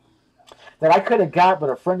team that I could have got, but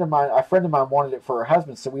a friend of mine wanted it for her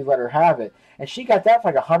husband, so we let her have it, and she got that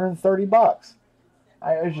for like $130.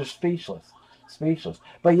 I was just speechless.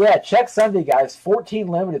 But yeah, check Sunday, guys. 14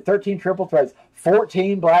 limited, 13 triple threads,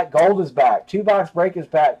 14 black gold is back, 2-box break is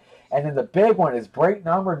back, and then the big one is break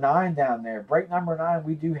number 9 down there. Break number 9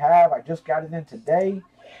 we do have. I just got it in today.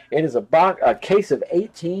 It is a case of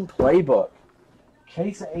 18 playbook.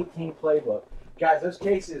 Case of 18 playbook. Guys, those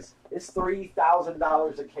cases, it's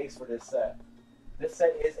 $3,000 a case for this set. This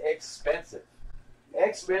set is expensive.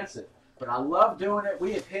 Expensive. But I love doing it.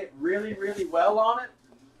 We have hit really, really well on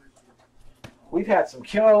it. We've had some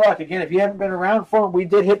killer luck. Again, if you haven't been around for them, we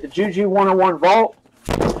did hit the Juju 101 Vault.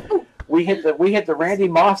 We hit the Randy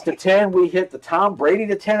Moss to 10. We hit the Tom Brady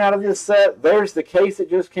to 10 out of this set. There's the case that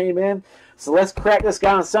just came in. So let's crack this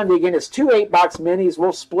guy on Sunday. Again, it's 2 8-box minis.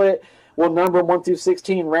 We'll split. We'll number them 1 through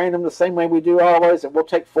 16 random the same way we do always, and we'll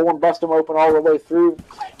take 4 and bust them open all the way through.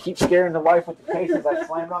 Keep scaring the wife with the cases. I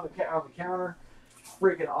slammed on the counter.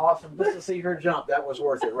 Freaking awesome. Just to see her jump, that was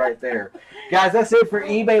worth it right there. Guys, that's it for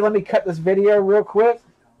eBay. Let me cut this video real quick.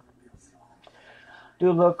 Do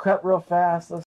a little cut real fast.